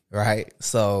 Right?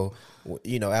 So,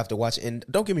 after watching, and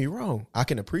don't get me wrong, I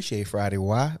can appreciate Friday.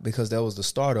 Why? Because that was the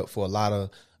startup for a lot of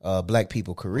black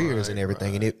people careers and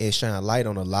everything. Right. And it shined light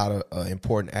on a lot of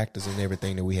important actors and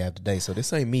everything that we have today. So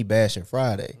this ain't me bashing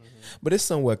Friday, but it's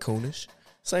somewhat coonish.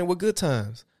 Same with Good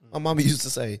Times. My mama used to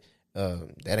say,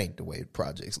 that ain't the way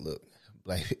projects look.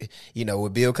 Like,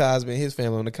 with Bill Cosby and his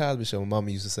family on the Cosby Show, my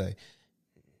mama used to say,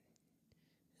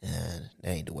 that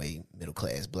ain't the way middle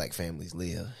class black families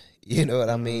live. You know what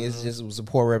I mean? It was a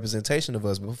poor representation of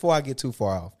us. But before I get too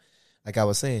far off, like I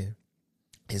was saying,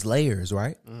 it's layers,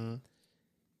 right?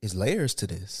 It's layers to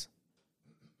this.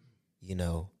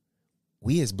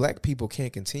 We as black people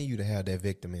can't continue to have that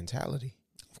victim mentality.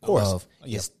 Of course.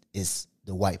 It's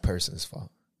the white person's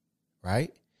fault,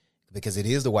 right? Because it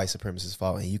is the white supremacist's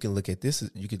fault. And you can look at this,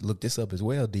 you could look this up as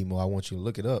well, Demo. I want you to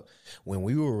look it up. When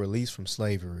we were released from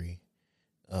slavery,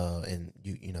 and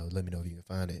let me know if you can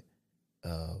find it.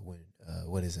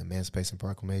 What is it, Emancipation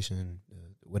Proclamation?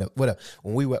 Whatever.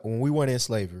 When we weren't in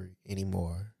slavery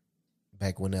anymore,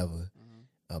 back whenever,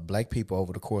 black people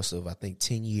over the course of I think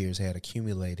 10 years had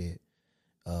accumulated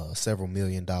several $1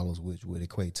 million, which would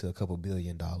equate to a couple $1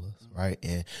 billion, right?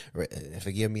 And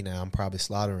forgive me now, I'm probably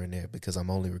slaughtering there because I'm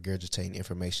only regurgitating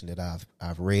information that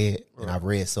I've read, and I've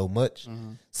read so much.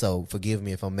 So forgive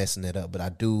me if I'm messing it up, but I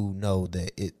do know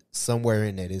that it somewhere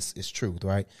in that is truth,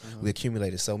 right? We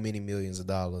accumulated so many millions of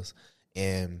dollars,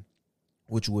 and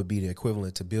which would be the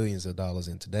equivalent to billions of dollars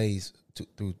in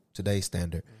through today's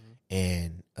standard,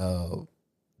 and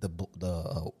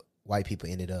the white people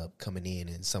ended up coming in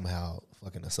and somehow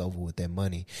fucking us over with that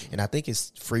money. And I think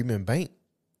it's Freeman Bank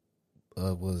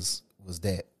was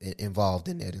that involved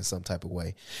in that in some type of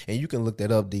way. And you can look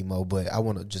that up, Demo, but I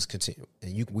want to just continue.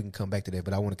 And we can come back to that,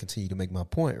 but I want to continue to make my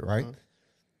point, right?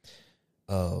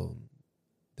 The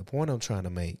point I'm trying to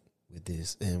make with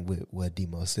this and with what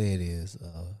Demo said is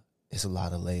it's a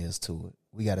lot of layers to it.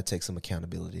 We got to take some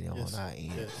accountability on our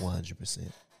end,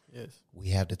 100%. Yes. We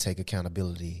have to take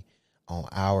accountability on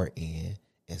our end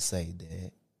and say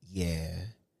that,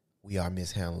 we are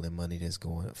mishandling money that's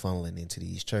funneling into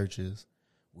these churches.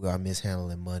 We are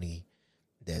mishandling money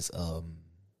that's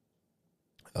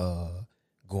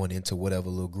going into whatever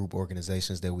little group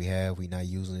organizations that we have. We're not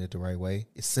using it the right way.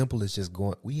 It's simple as just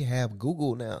going. We have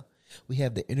Google now. We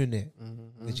have the internet,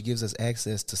 which gives us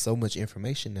access to so much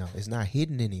information now. It's not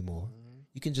hidden anymore.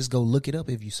 You can just go look it up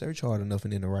if you search hard enough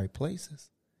and in the right places.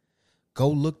 Go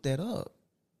look that up.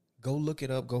 Go look it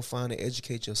up. Go find it.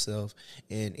 Educate yourself.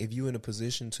 And if you're in a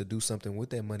position to do something with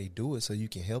that money, do it so you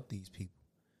can help these people.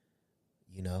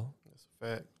 That's a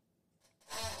fact.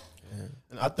 Yeah.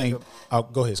 And I think.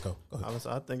 Go ahead, Scott. Go ahead.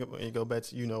 I think when you go back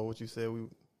to what you said, we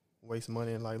waste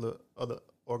money in like other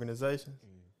organizations.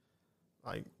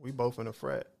 Like we both in a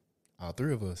frat. All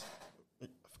three of us. I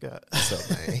forgot. What's up,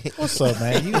 man? What's up,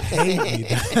 man? You hate me.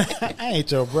 I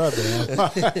ain't your brother.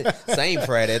 Same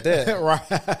frat at that.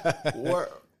 Right.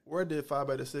 Where did Phi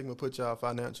Beta Sigma put y'all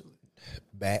financially?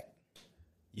 Back.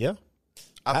 Yeah.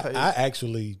 I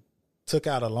actually took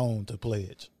out a loan to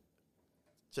pledge.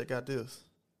 Check out this.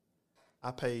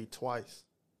 I paid twice.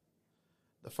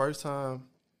 The first time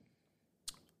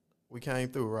we came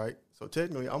through, right? So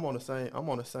technically I'm the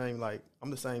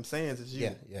same sands as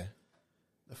you. Yeah.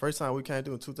 The first time we came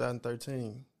through in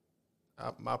 2013,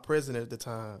 my president at the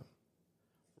time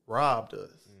robbed us.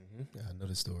 Yeah, I know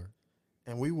the story.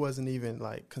 And we wasn't even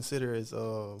considered as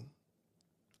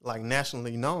like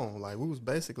nationally known. Like we was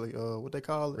basically what they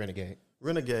call it,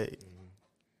 renegade.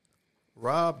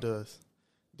 Robbed us.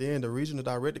 Then the regional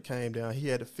director came down. He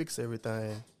had to fix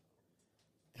everything,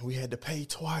 and we had to pay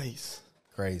twice.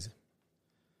 Crazy.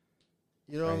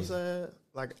 You know what I'm saying?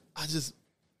 Like I just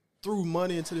threw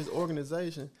money into this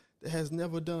organization that has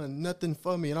never done nothing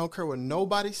for me, and I don't care what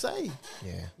nobody say.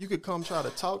 Yeah. You could come try to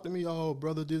talk to me, oh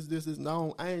brother, this.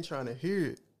 No, I ain't trying to hear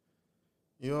it.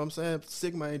 You know what I'm saying?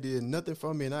 Sigma ain't did nothing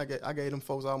for me, and I gave them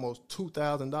folks almost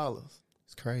 $2,000.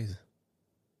 It's crazy.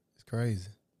 It's crazy.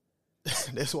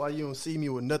 That's why you don't see me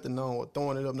with nothing on or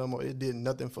throwing it up no more. It did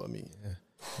nothing for me.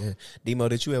 Yeah. Demo,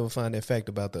 did you ever find that fact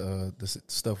about the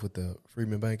stuff with the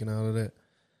Freeman Bank and all of that?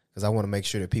 Because I want to make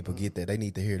sure that people get that. They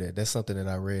need to hear that. That's something that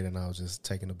I read, and I was just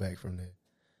taken aback from that.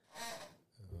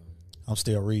 I'm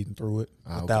still reading through it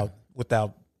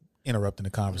without interrupting the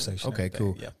conversation. Okay,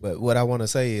 cool. Yeah. But what I want to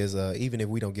say is, even if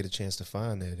we don't get a chance to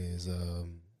find that, is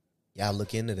y'all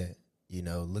look into that. You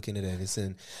know, look into that. It's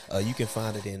in. You can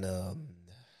find it in.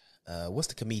 What's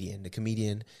the comedian? The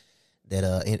comedian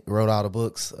that wrote all the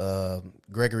books.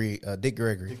 Dick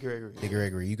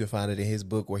Gregory. You can find it in his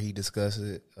book where he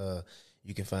discusses it.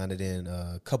 You can find it in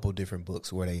a couple different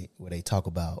books where they talk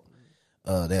about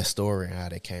that story and how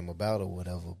they came about or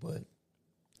whatever. But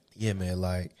yeah, man,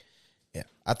 like, yeah,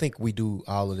 I think we do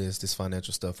all of this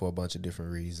financial stuff for a bunch of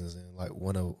different reasons, and like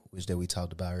one of which that we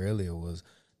talked about earlier was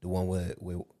the one with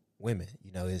women.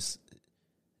 You know, it's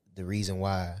the reason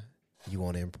why you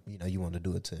want to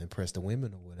do it to impress the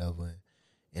women or whatever,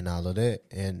 and all of that,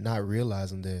 and not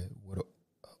realizing that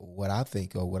what I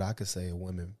think or what I could say a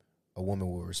woman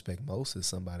will respect most is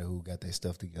somebody who got their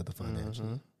stuff together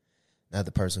financially, not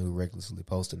the person who recklessly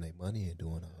posting their money and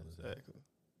doing all of that. Exactly.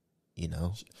 You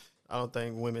know, I don't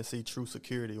think women see true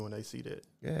security when they see that.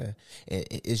 Yeah, and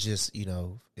it's just, you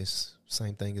know, it's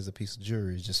same thing as a piece of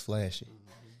jewelry. It's just flashy.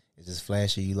 It's just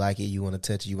flashy. You like it. You want to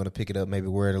touch it. You want to pick it up. Maybe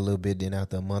wear it a little bit. Then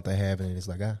after a month of having it, it's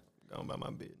like Going by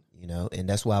my business. You know, and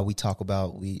that's why we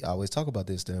always talk about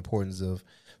this, the importance of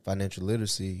financial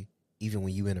literacy, even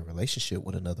when you in a relationship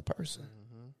with another person.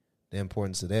 The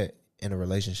importance of that in a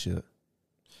relationship.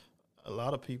 A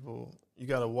lot of people, you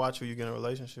got to watch who you get in a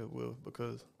relationship with,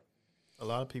 because a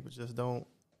lot of people just don't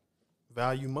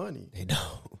value money. They don't.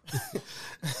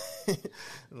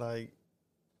 Like,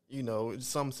 you know, it's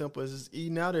something simple as just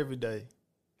eating out every day.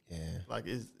 Yeah. Like,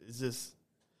 it's just,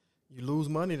 you lose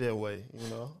money that way, you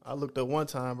know. I looked up one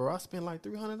time, bro, I spent like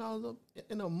 $300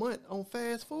 in a month on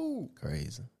fast food.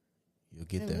 Crazy. You'll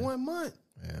get there. In 1 month.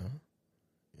 Yeah.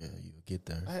 Yeah, you'll get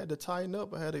there. I had to tighten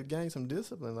up. I had to gain some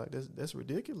discipline. Like, that's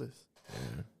ridiculous.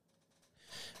 Yeah.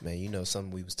 Man, you know,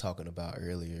 something we was talking about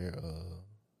earlier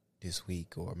this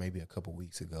week or maybe a couple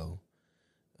weeks ago,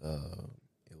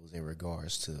 it was in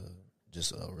regards to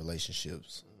just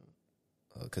relationships,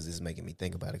 because it's making me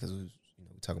think about it, because we're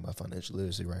talking about financial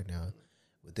literacy right now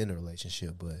within a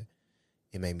relationship, but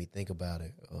it made me think about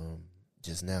it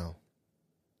just now,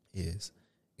 is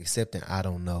accepting I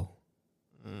don't know,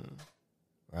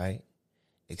 right?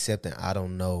 Accepting I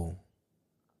don't know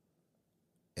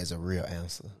as a real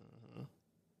answer.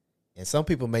 And some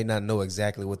people may not know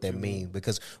exactly what that means,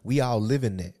 because we all live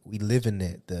in that. We live in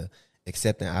that, the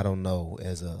accepting I don't know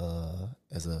as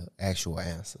a actual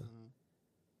answer.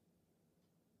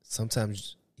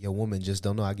 Sometimes your woman just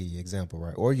don't know. I'll give you an example,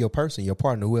 right? Or your person, your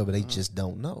partner, whoever, they just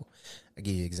don't know. I'll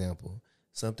give you an example.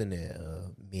 Something that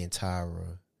me and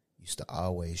Tyra used to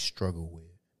always struggle with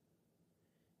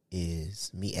is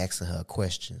me asking her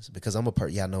questions, because I'm a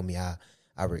person, y'all know me, I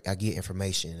get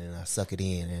information and I suck it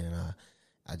in, and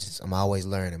I'm always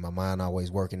learning. My mind always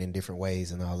working in different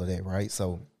ways and all of that, right?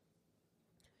 So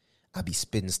I be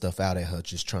spitting stuff out at her,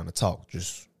 just trying to talk,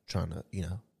 just trying to,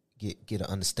 get an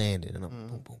understanding. And I'm boom,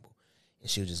 boom, boom. And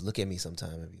she'll just look at me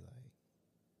sometime and be like,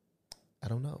 I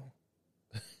don't know.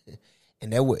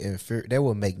 And that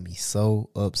would make me so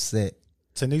upset.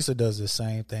 Tanisha does the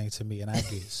same thing to me, and I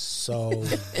get so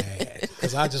mad,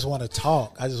 because I just want to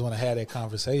talk. I just want to have that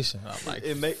conversation. I'm like,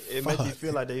 it make you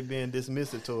feel like they being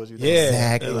dismissive towards you.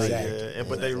 Yeah, exactly. Like,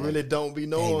 but they really don't be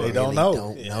knowing. They don't know.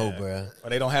 Don't know, bro. Or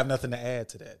they don't have nothing to add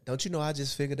to that. Don't you know? I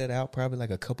just figured that out probably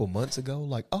like a couple months ago.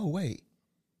 Like, oh wait,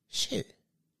 shit.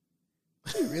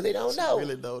 She really don't know.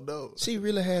 Really don't know. She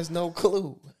really has no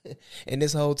clue. And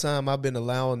this whole time I've been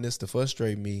allowing this to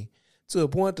frustrate me to a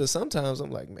point that sometimes I'm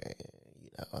like, man,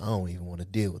 I don't even want to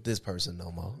deal with this person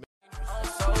no more. I'm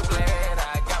so glad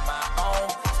I got my own,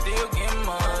 still getting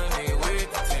money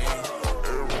with the team.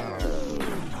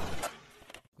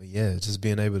 But yeah, just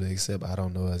being able to accept I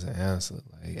don't know as an answer.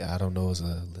 Like, I don't know as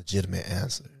a legitimate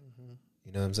answer.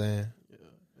 You know what I'm saying? Yeah.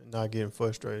 And not getting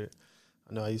frustrated.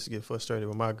 I know I used to get frustrated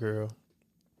with my girl.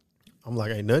 I'm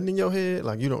like, ain't nothing in your head.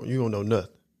 Like you don't know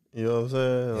nothing. You know what I'm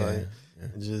saying? Yeah, Like yeah.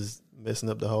 just messing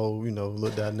up the whole, little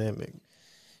dynamic.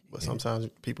 But sometimes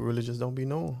people really just don't be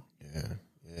knowing.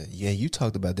 Yeah. You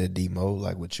talked about that D-Mo,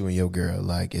 like with you and your girl.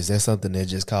 Like, is that something that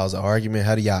just caused an argument?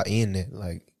 How do y'all end it?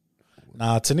 Like,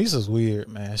 Nah, Tanisha's weird,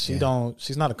 man. She's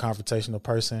not a confrontational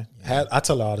person. I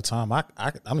tell her all the time, I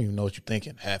don't even know what you're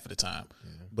thinking half of the time.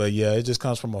 But yeah, it just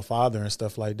comes from her father and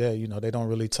stuff like that. They don't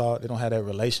really talk. They don't have that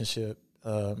relationship,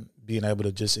 being able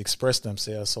to just express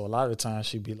themselves. So a lot of the time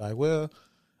she'd be like, well,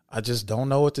 I just don't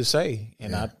know what to say.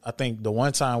 And I think the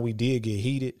one time we did get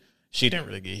heated, she didn't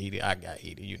really get heated. I got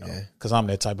heated, because I'm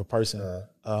that type of person.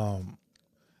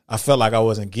 I felt like I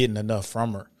wasn't getting enough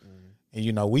from her.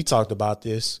 And, we talked about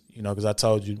this, because I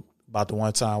told you about the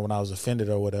one time when I was offended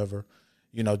or whatever.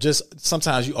 Just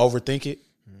sometimes you overthink it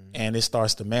and it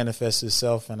starts to manifest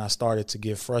itself. And I started to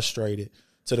get frustrated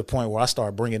to the point where I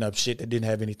started bringing up shit that didn't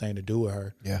have anything to do with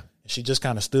her. yeah. And she just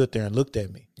kind of stood there and looked at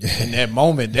me. In that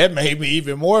moment, that made me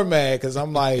even more mad because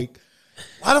I'm like,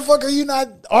 why the fuck are you not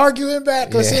arguing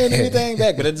back or saying anything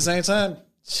back? But at the same time,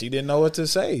 she didn't know what to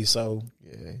say. So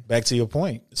back to your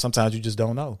point, sometimes you just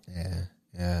don't know.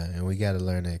 Yeah, and we got to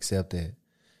learn to accept that.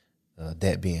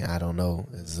 That being, I don't know,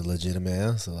 is a legitimate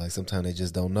answer. Like sometimes they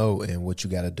just don't know, and what you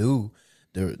got to do,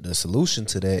 the solution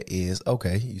to that is,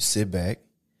 okay, you sit back,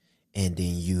 and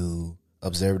then you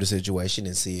observe the situation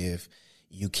and see if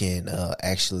you can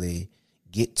actually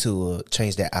get to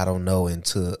change that I don't know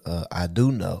into I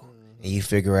do know, and you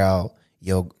figure out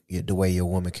the way your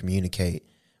woman communicate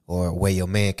or way your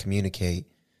man communicate,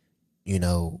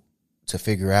 to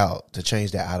figure out, to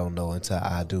change that I don't know into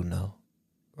I do know,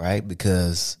 right?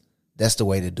 Because that's the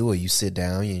way to do it. You sit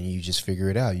down and you just figure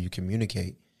it out. You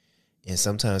communicate. And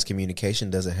sometimes communication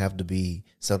doesn't have to be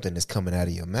something that's coming out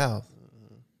of your mouth.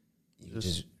 You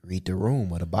just read the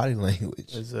room or the body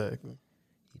language. Exactly.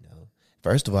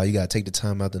 First of all, you got to take the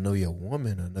time out to know your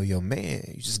woman or know your man.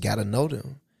 You just got to know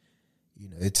them.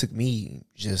 It took me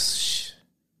just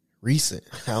recent.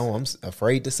 I'm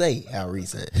afraid to say how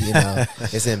recent.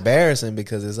 It's embarrassing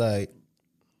because it's like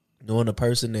knowing the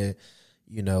person that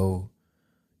you're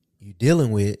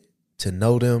dealing with, to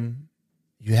know them.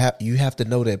 You have to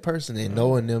know that person, and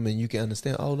knowing them, and you can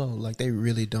understand. Oh no, like they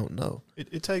really don't know.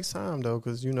 It takes time though,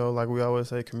 because like we always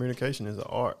say, communication is an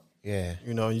art. Yeah.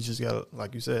 You just gotta,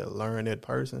 like you said, learn that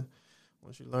person.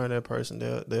 Once you learn that person,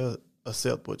 they'll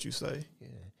accept what you say. Yeah.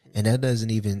 And that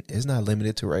it's not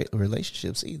limited to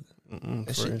relationships either.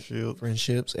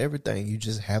 Friendships, everything. You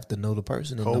just have to know the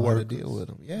person and know how to deal with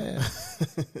them. Yeah.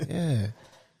 Yeah.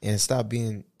 And stop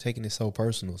taking it so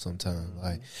personal sometimes.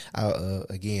 Like,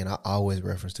 I always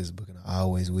reference this book, and I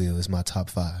always will. It's my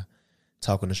top 5.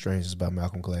 Talking to Strangers by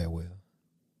Malcolm Gladwell.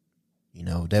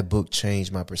 That book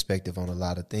changed my perspective on a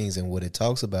lot of things. And what it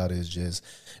talks about is just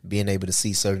being able to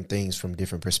see certain things from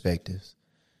different perspectives.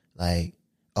 Like,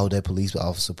 oh, that police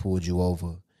officer pulled you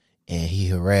over and he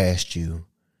harassed you,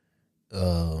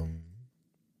 and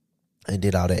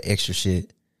did all that extra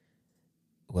shit.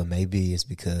 Well, maybe it's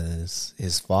because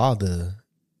his father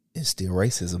instilled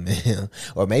racism in him.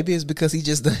 Or maybe it's because he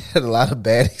just had a lot of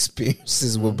bad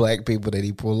experiences with black people that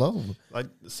he pulled over. Like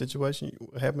the situation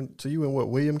happened to you in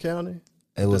William County?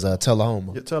 It was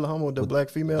Tullahoma. Tullahoma, the black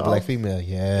female? The black female,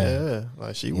 yeah. Yeah,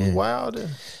 like she was wild.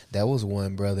 That was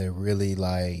one, brother, really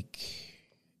like,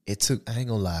 I ain't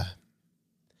gonna lie.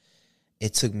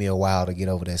 It took me a while to get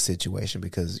over that situation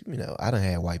because, I done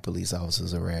had white police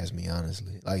officers harass me,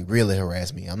 honestly. Like, really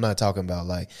harass me. I'm not talking about,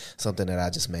 like, something that I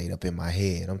just made up in my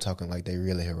head. I'm talking like they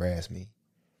really harassed me.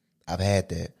 I've had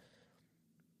that.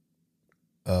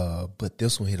 But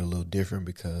this one hit a little different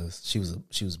because she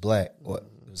was black. Or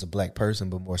it was a black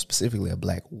person, but more specifically a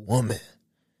black woman.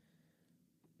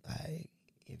 Like,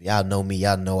 if y'all know me,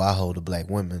 y'all know I hold a black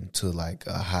woman to like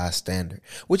a high standard,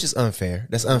 which is unfair.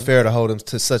 That's unfair to hold them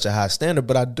to such a high standard,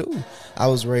 but I do. I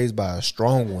was raised by a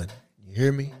strong one. You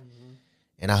hear me?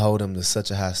 And I hold them to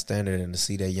such a high standard, and to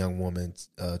see that young woman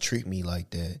treat me like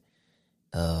that,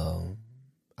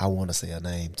 I want to say her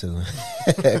name too,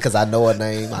 because I know her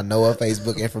name, I know her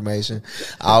Facebook information,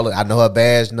 I know her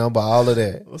badge number, all of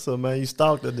that. What's up, man? You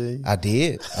stalked her, did you? I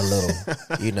did a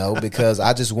little, because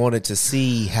I just wanted to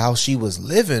see how she was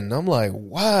living. I'm like,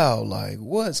 wow, like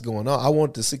what's going on? I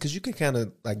wanted to see, because you can kind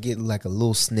of like get like a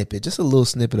little snippet, just a little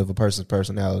snippet of a person's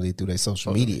personality through their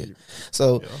social media.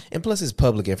 So, and plus it's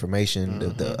public information.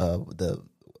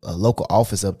 The local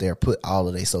office up there put all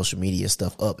of their social media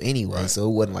stuff up anyway. Right. So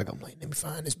it wasn't like, I'm like, let me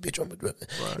find this bitch.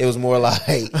 Right. It was more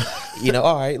like,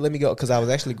 all right, let me go. Because I was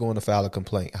actually going to file a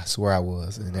complaint. I swear I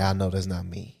was. And I know that's not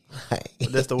me. Like,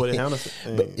 But that's the way they handle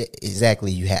it. but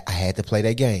exactly, I had to play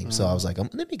that game. So I was like,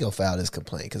 let me go file this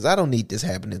complaint because I don't need this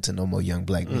happening to no more young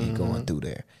black men going through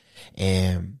there.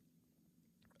 And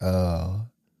I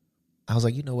was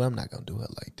like, you know what? I'm not gonna do it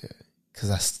like that because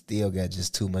I still got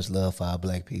just too much love for our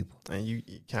black people. And you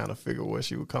kind of figure where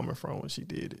she was coming from when she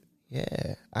did it.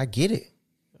 Yeah, I get it.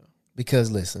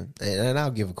 Because listen, and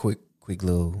I'll give a quick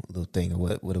little thing of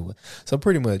what it was. So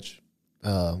pretty much,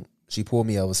 she pulled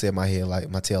me over, said my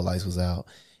tail lights was out,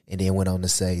 and then went on to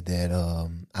say that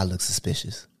I look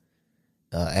suspicious.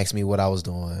 Asked me what I was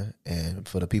doing, and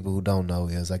for the people who don't know,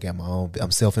 is I got my own.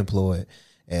 I'm self-employed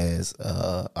as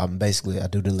I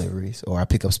do deliveries or I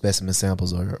pick up specimen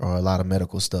samples or a lot of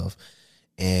medical stuff.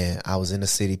 And I was in the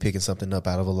city picking something up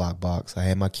out of a lockbox. I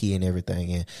had my key and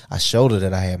everything, and I showed her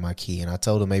that I had my key, and I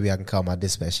told her maybe I can call my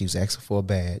dispatch. She was asking for a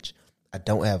badge. I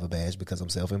don't have a badge because I'm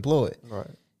self-employed. Right.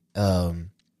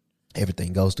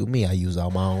 Everything goes through me. I use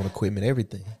all my own equipment,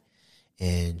 everything.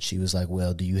 And she was like,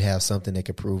 well, do you have something that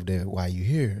can prove that why you're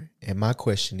here? And my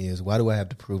question is, why do I have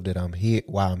to prove that I'm here,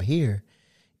 why I'm here,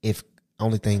 if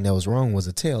only thing that was wrong was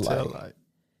a tail light?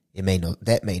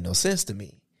 That made no sense to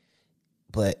me.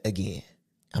 But again,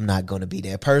 I'm not going to be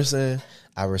that person.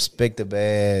 I respect the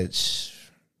badge.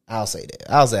 I'll say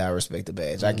that. I'll say I respect the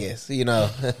badge, I guess,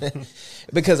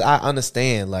 because I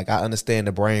understand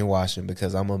the brainwashing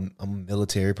because I'm a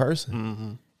military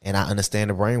person. And I understand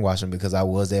the brainwashing because I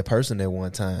was that person at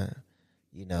one time.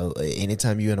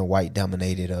 Anytime you're in a white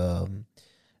dominated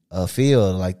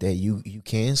field like that, you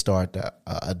can start to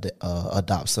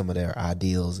adopt some of their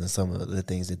ideals and some of the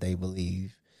things that they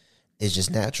believe. It's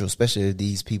just natural, especially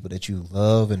these people that you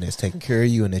love and that's taking care of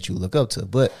you and that you look up to.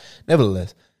 But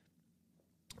nevertheless,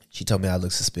 she told me I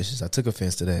look suspicious. I took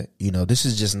offense to that. This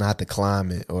is just not the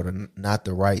climate or not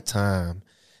the right time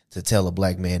to tell a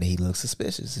black man that he looks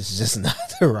suspicious. It's just not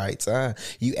the right time.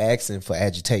 You asking for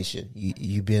agitation.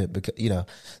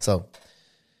 So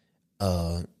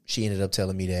she ended up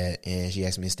telling me that, and she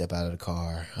asked me to step out of the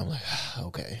car. I'm like,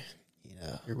 okay,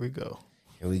 Here we go.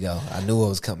 Here we go. I knew it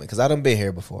was coming because I done been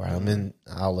here before. I'm in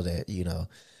all of that,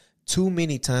 Too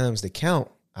many times to count,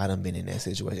 I done been in that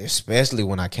situation, especially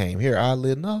when I came here,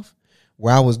 oddly enough,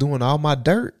 where I was doing all my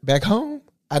dirt back home.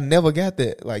 I never got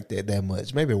that like that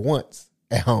much, maybe once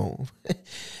at home.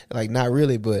 Like, not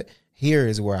really, but here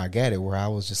is where I got it, where I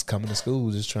was just coming to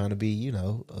school, just trying to be,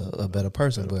 a better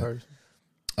person.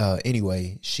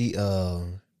 Anyway, she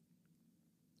told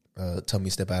me to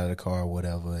step out of the car or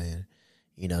whatever, and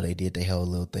they did the whole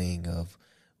little thing of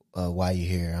why you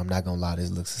here. I'm not gonna lie,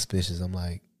 this looks suspicious. I'm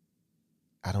like,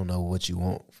 I don't know what you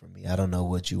want from me. I don't know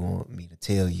what you want me to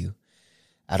tell you.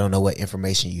 I don't know what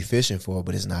information you fishing for,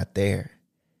 but it's not there.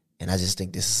 And I just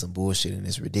think this is some bullshit and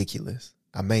it's ridiculous.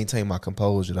 I maintained my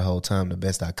composure the whole time the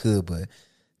best I could, but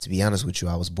to be honest with you,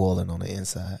 I was boiling on the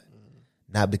inside.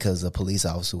 Not because a police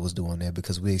officer was doing that,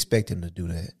 because we expect him to do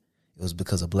that. It was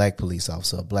because a black police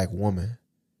officer, a black woman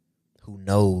who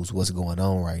knows what's going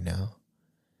on right now,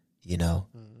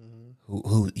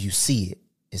 who you see it.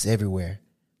 It's everywhere.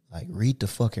 Like, read the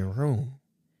fucking room.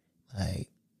 Like,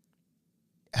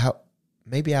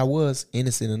 maybe I was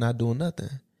innocent and not doing nothing.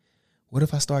 What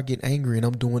if I start getting angry and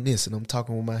I'm doing this and I'm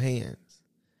talking with my hands?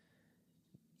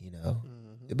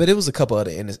 But it was a couple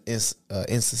other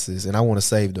instances, and I want to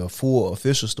save the full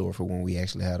official story for when we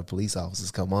actually had the police officers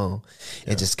come on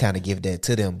and just kind of give that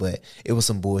to them. But it was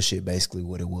some bullshit, basically,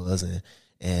 what it was,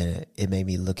 and it made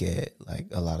me look at like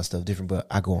a lot of stuff different. But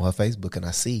I go on her Facebook and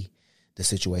I see the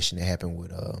situation that happened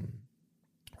with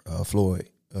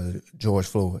George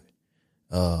Floyd.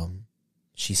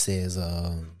 She says,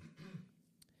 I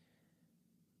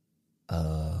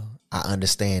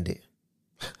understand it.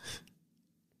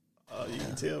 Oh, you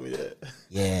can tell me that.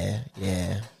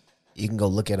 Yeah. You can go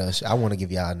look at us. I want to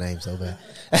give y'all names so bad.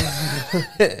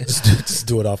 just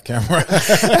do it off camera.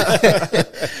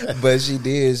 But she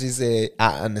did. She said,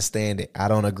 I understand it. I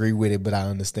don't agree with it, but I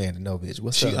understand it. No, bitch.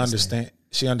 What's up?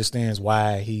 She understands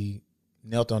why he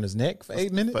knelt on his neck for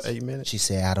 8 minutes. For 8 minutes. She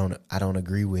said, I don't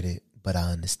agree with it, but I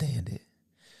understand it.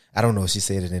 I don't know if she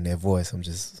said it in that voice. I'm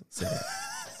just saying.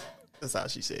 That's how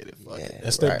she said it. Fuck it.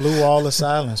 That's that blue wall of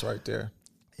silence right there.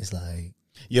 It's like,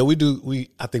 yeah, we do.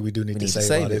 I think we do need to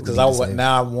say about it because I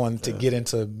want to get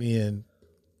into me and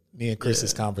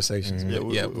Chris's conversations. Yeah,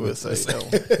 we'll say that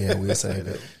one. Yeah, we'll say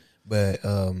that. But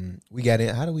we got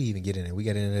in. How do we even get in it? We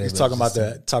got in there. He's talking about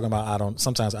that. Talking about I don't.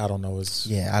 Sometimes I don't know is.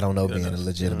 Yeah, I don't know being a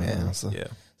legitimate answer. Yeah.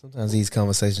 Sometimes these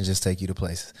conversations just take you to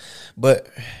places. But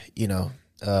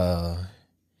yeah,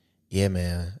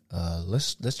 man.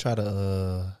 Let's try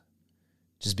to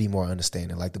just be more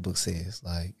understanding, like the book says,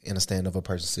 like understand of a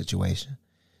person's situation.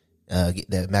 Get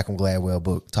that Malcolm Gladwell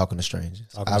book, Talking to Strangers.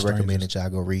 Talking I to recommend Strangers. that y'all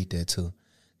go read that too.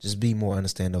 Just be more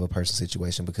understanding of a person's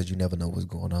situation because you never know what's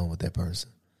going on with that person.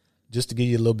 Just to give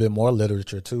you a little bit more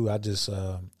literature too, I just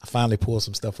I finally pulled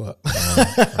some stuff up.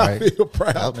 Right? I feel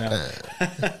proud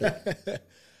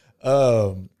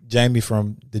now. Jamie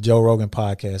from the Joe Rogan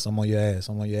podcast. I'm on your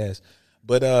ass.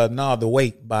 But no, The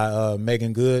Wait by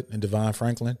Megan Good and Devon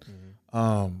Franklin.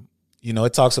 You know,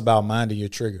 it talks about minding your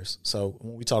triggers. So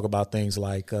when we talk about things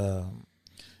like,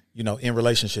 you know, in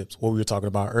relationships, what we were talking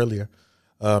about earlier,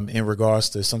 in regards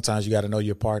to sometimes you got to know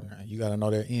your partner. You got to know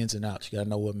their ins and outs. You got to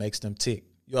know what makes them tick.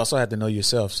 You also have to know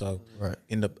yourself. So Right.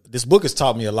 This book has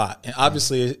taught me a lot. And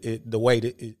obviously The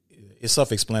Wait, it's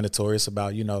self-explanatory. It's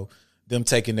about, you know, them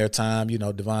taking their time. You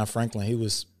know, Devon Franklin, he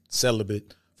was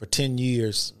celibate for 10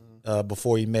 years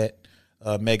before he met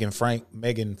Megan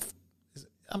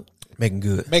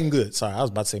Good. Sorry, I was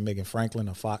about to say Megan Franklin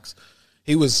or Fox.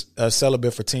 He was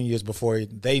celibate for 10 years before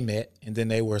they met, and then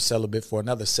they were celibate for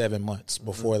another 7 months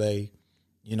before they,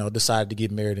 you know, decided to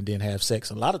get married and then have sex.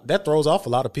 And that throws off a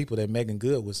lot of people that Megan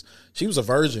Good was. She was a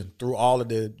virgin through all of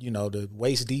the, you know, the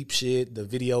waist deep shit, the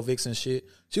video vixen shit.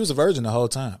 She was a virgin the whole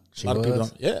time. She a lot was? of people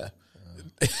don't. Yeah.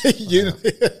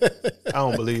 I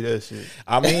don't believe that shit.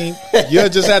 I mean, you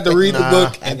just have to read the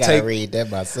book I and gotta read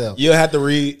that myself. You have to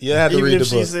read. You have to Even read if the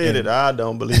she book. said it, I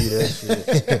don't believe that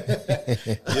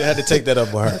shit. You had to take that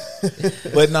up with her.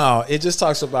 But no, it just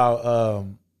talks about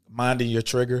minding your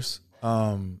triggers,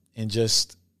 and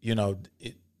just, you know,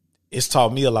 it's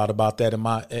taught me a lot about that.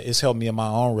 It's helped me in my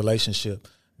own relationship,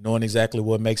 knowing exactly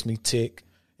what makes me tick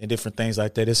and different things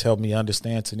like that. It's helped me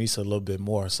understand Tanisa a little bit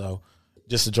more. So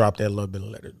just to drop that little bit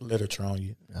of literature on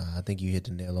you. I think you hit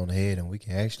the nail on the head, and we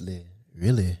can actually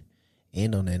really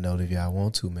end on that note if y'all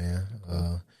want to, man.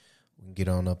 We can get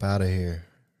on up out of here.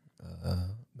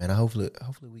 Man, hopefully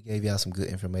we gave y'all some good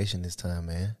information this time,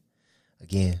 man.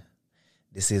 Again,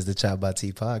 this is the Chop by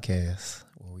T podcast,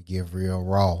 where we give real,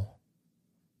 raw,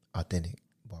 authentic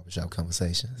barbershop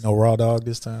conversations. No raw dog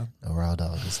this time. No raw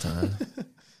dog this time.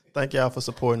 Thank y'all for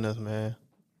supporting us, man.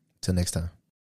 Till next time.